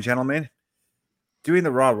three fine gentlemen doing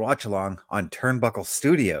the Raw Watch Along on Turnbuckle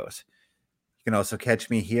Studios. You can also catch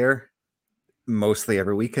me here mostly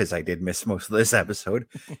every week, because I did miss most of this episode,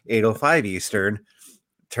 8:05 Eastern,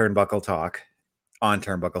 Turnbuckle Talk on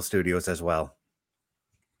Turnbuckle Studios as well.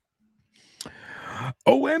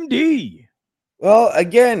 OMD. Well,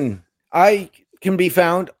 again, I can be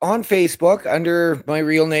found on Facebook under my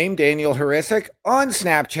real name, Daniel Horisic, on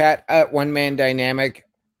Snapchat at One Man Dynamic,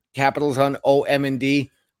 capitals on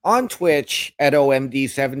OM&D, on Twitch at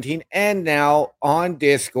OMD17, and now on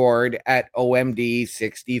Discord at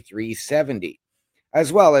OMD6370.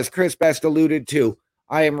 As well, as Chris Best alluded to,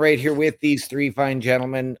 I am right here with these three fine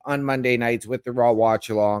gentlemen on Monday nights with the Raw Watch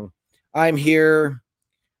Along. I'm here,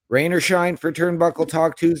 rain or shine, for Turnbuckle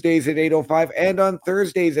Talk Tuesdays at 8:05 and on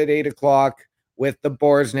Thursdays at 8 o'clock with the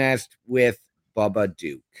Boar's Nest with Bubba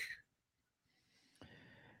Duke.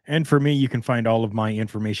 And for me, you can find all of my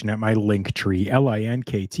information at my link tree,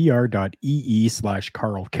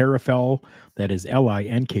 linktr.ee/Carl Carafel. That is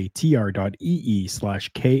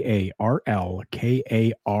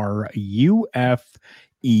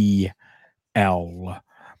linktr.ee/KARLKARUFEL.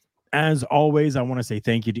 As always, I want to say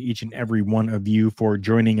thank you to each and every one of you for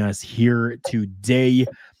joining us here today.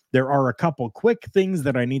 There are a couple quick things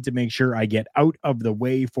that I need to make sure I get out of the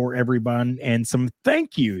way for everyone, and some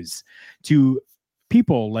thank yous to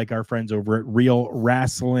people like our friends over at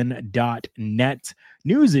realwrestling.net.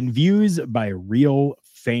 News and views by real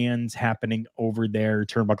fans happening over there.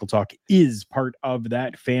 Turnbuckle Talk is part of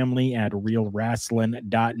that family at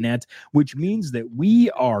realwrestling.net, which means that we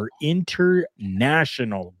are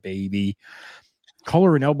international, baby.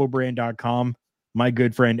 Collarandelbowbrand.com. My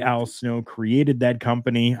good friend Al Snow created that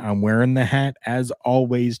company. I'm wearing the hat as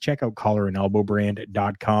always. Check out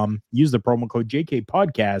collarandelbowbrand.com. Use the promo code JK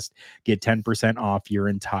Podcast. Get 10% off your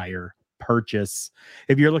entire purchase.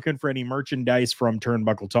 If you're looking for any merchandise from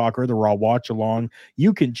Turnbuckle Talk or the Raw Watch Along,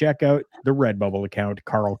 you can check out the Redbubble account,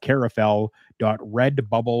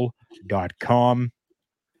 carlcarafel.redbubble.com.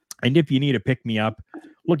 And if you need a pick-me-up,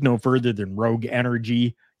 look no further than Rogue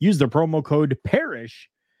Energy. Use the promo code PARISH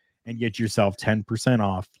and get yourself 10%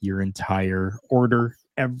 off your entire order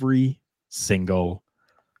every single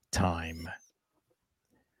time.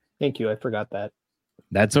 Thank you. I forgot that.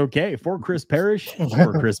 That's okay. For Chris Parrish,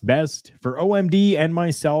 for Chris Best, for OMD, and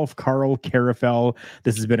myself, Carl Carafel,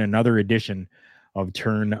 this has been another edition of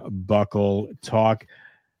Turnbuckle Talk.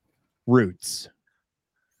 Roots.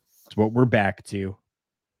 It's what we're back to.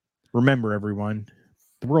 Remember, everyone,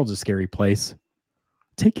 the world's a scary place.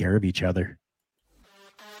 Take care of each other.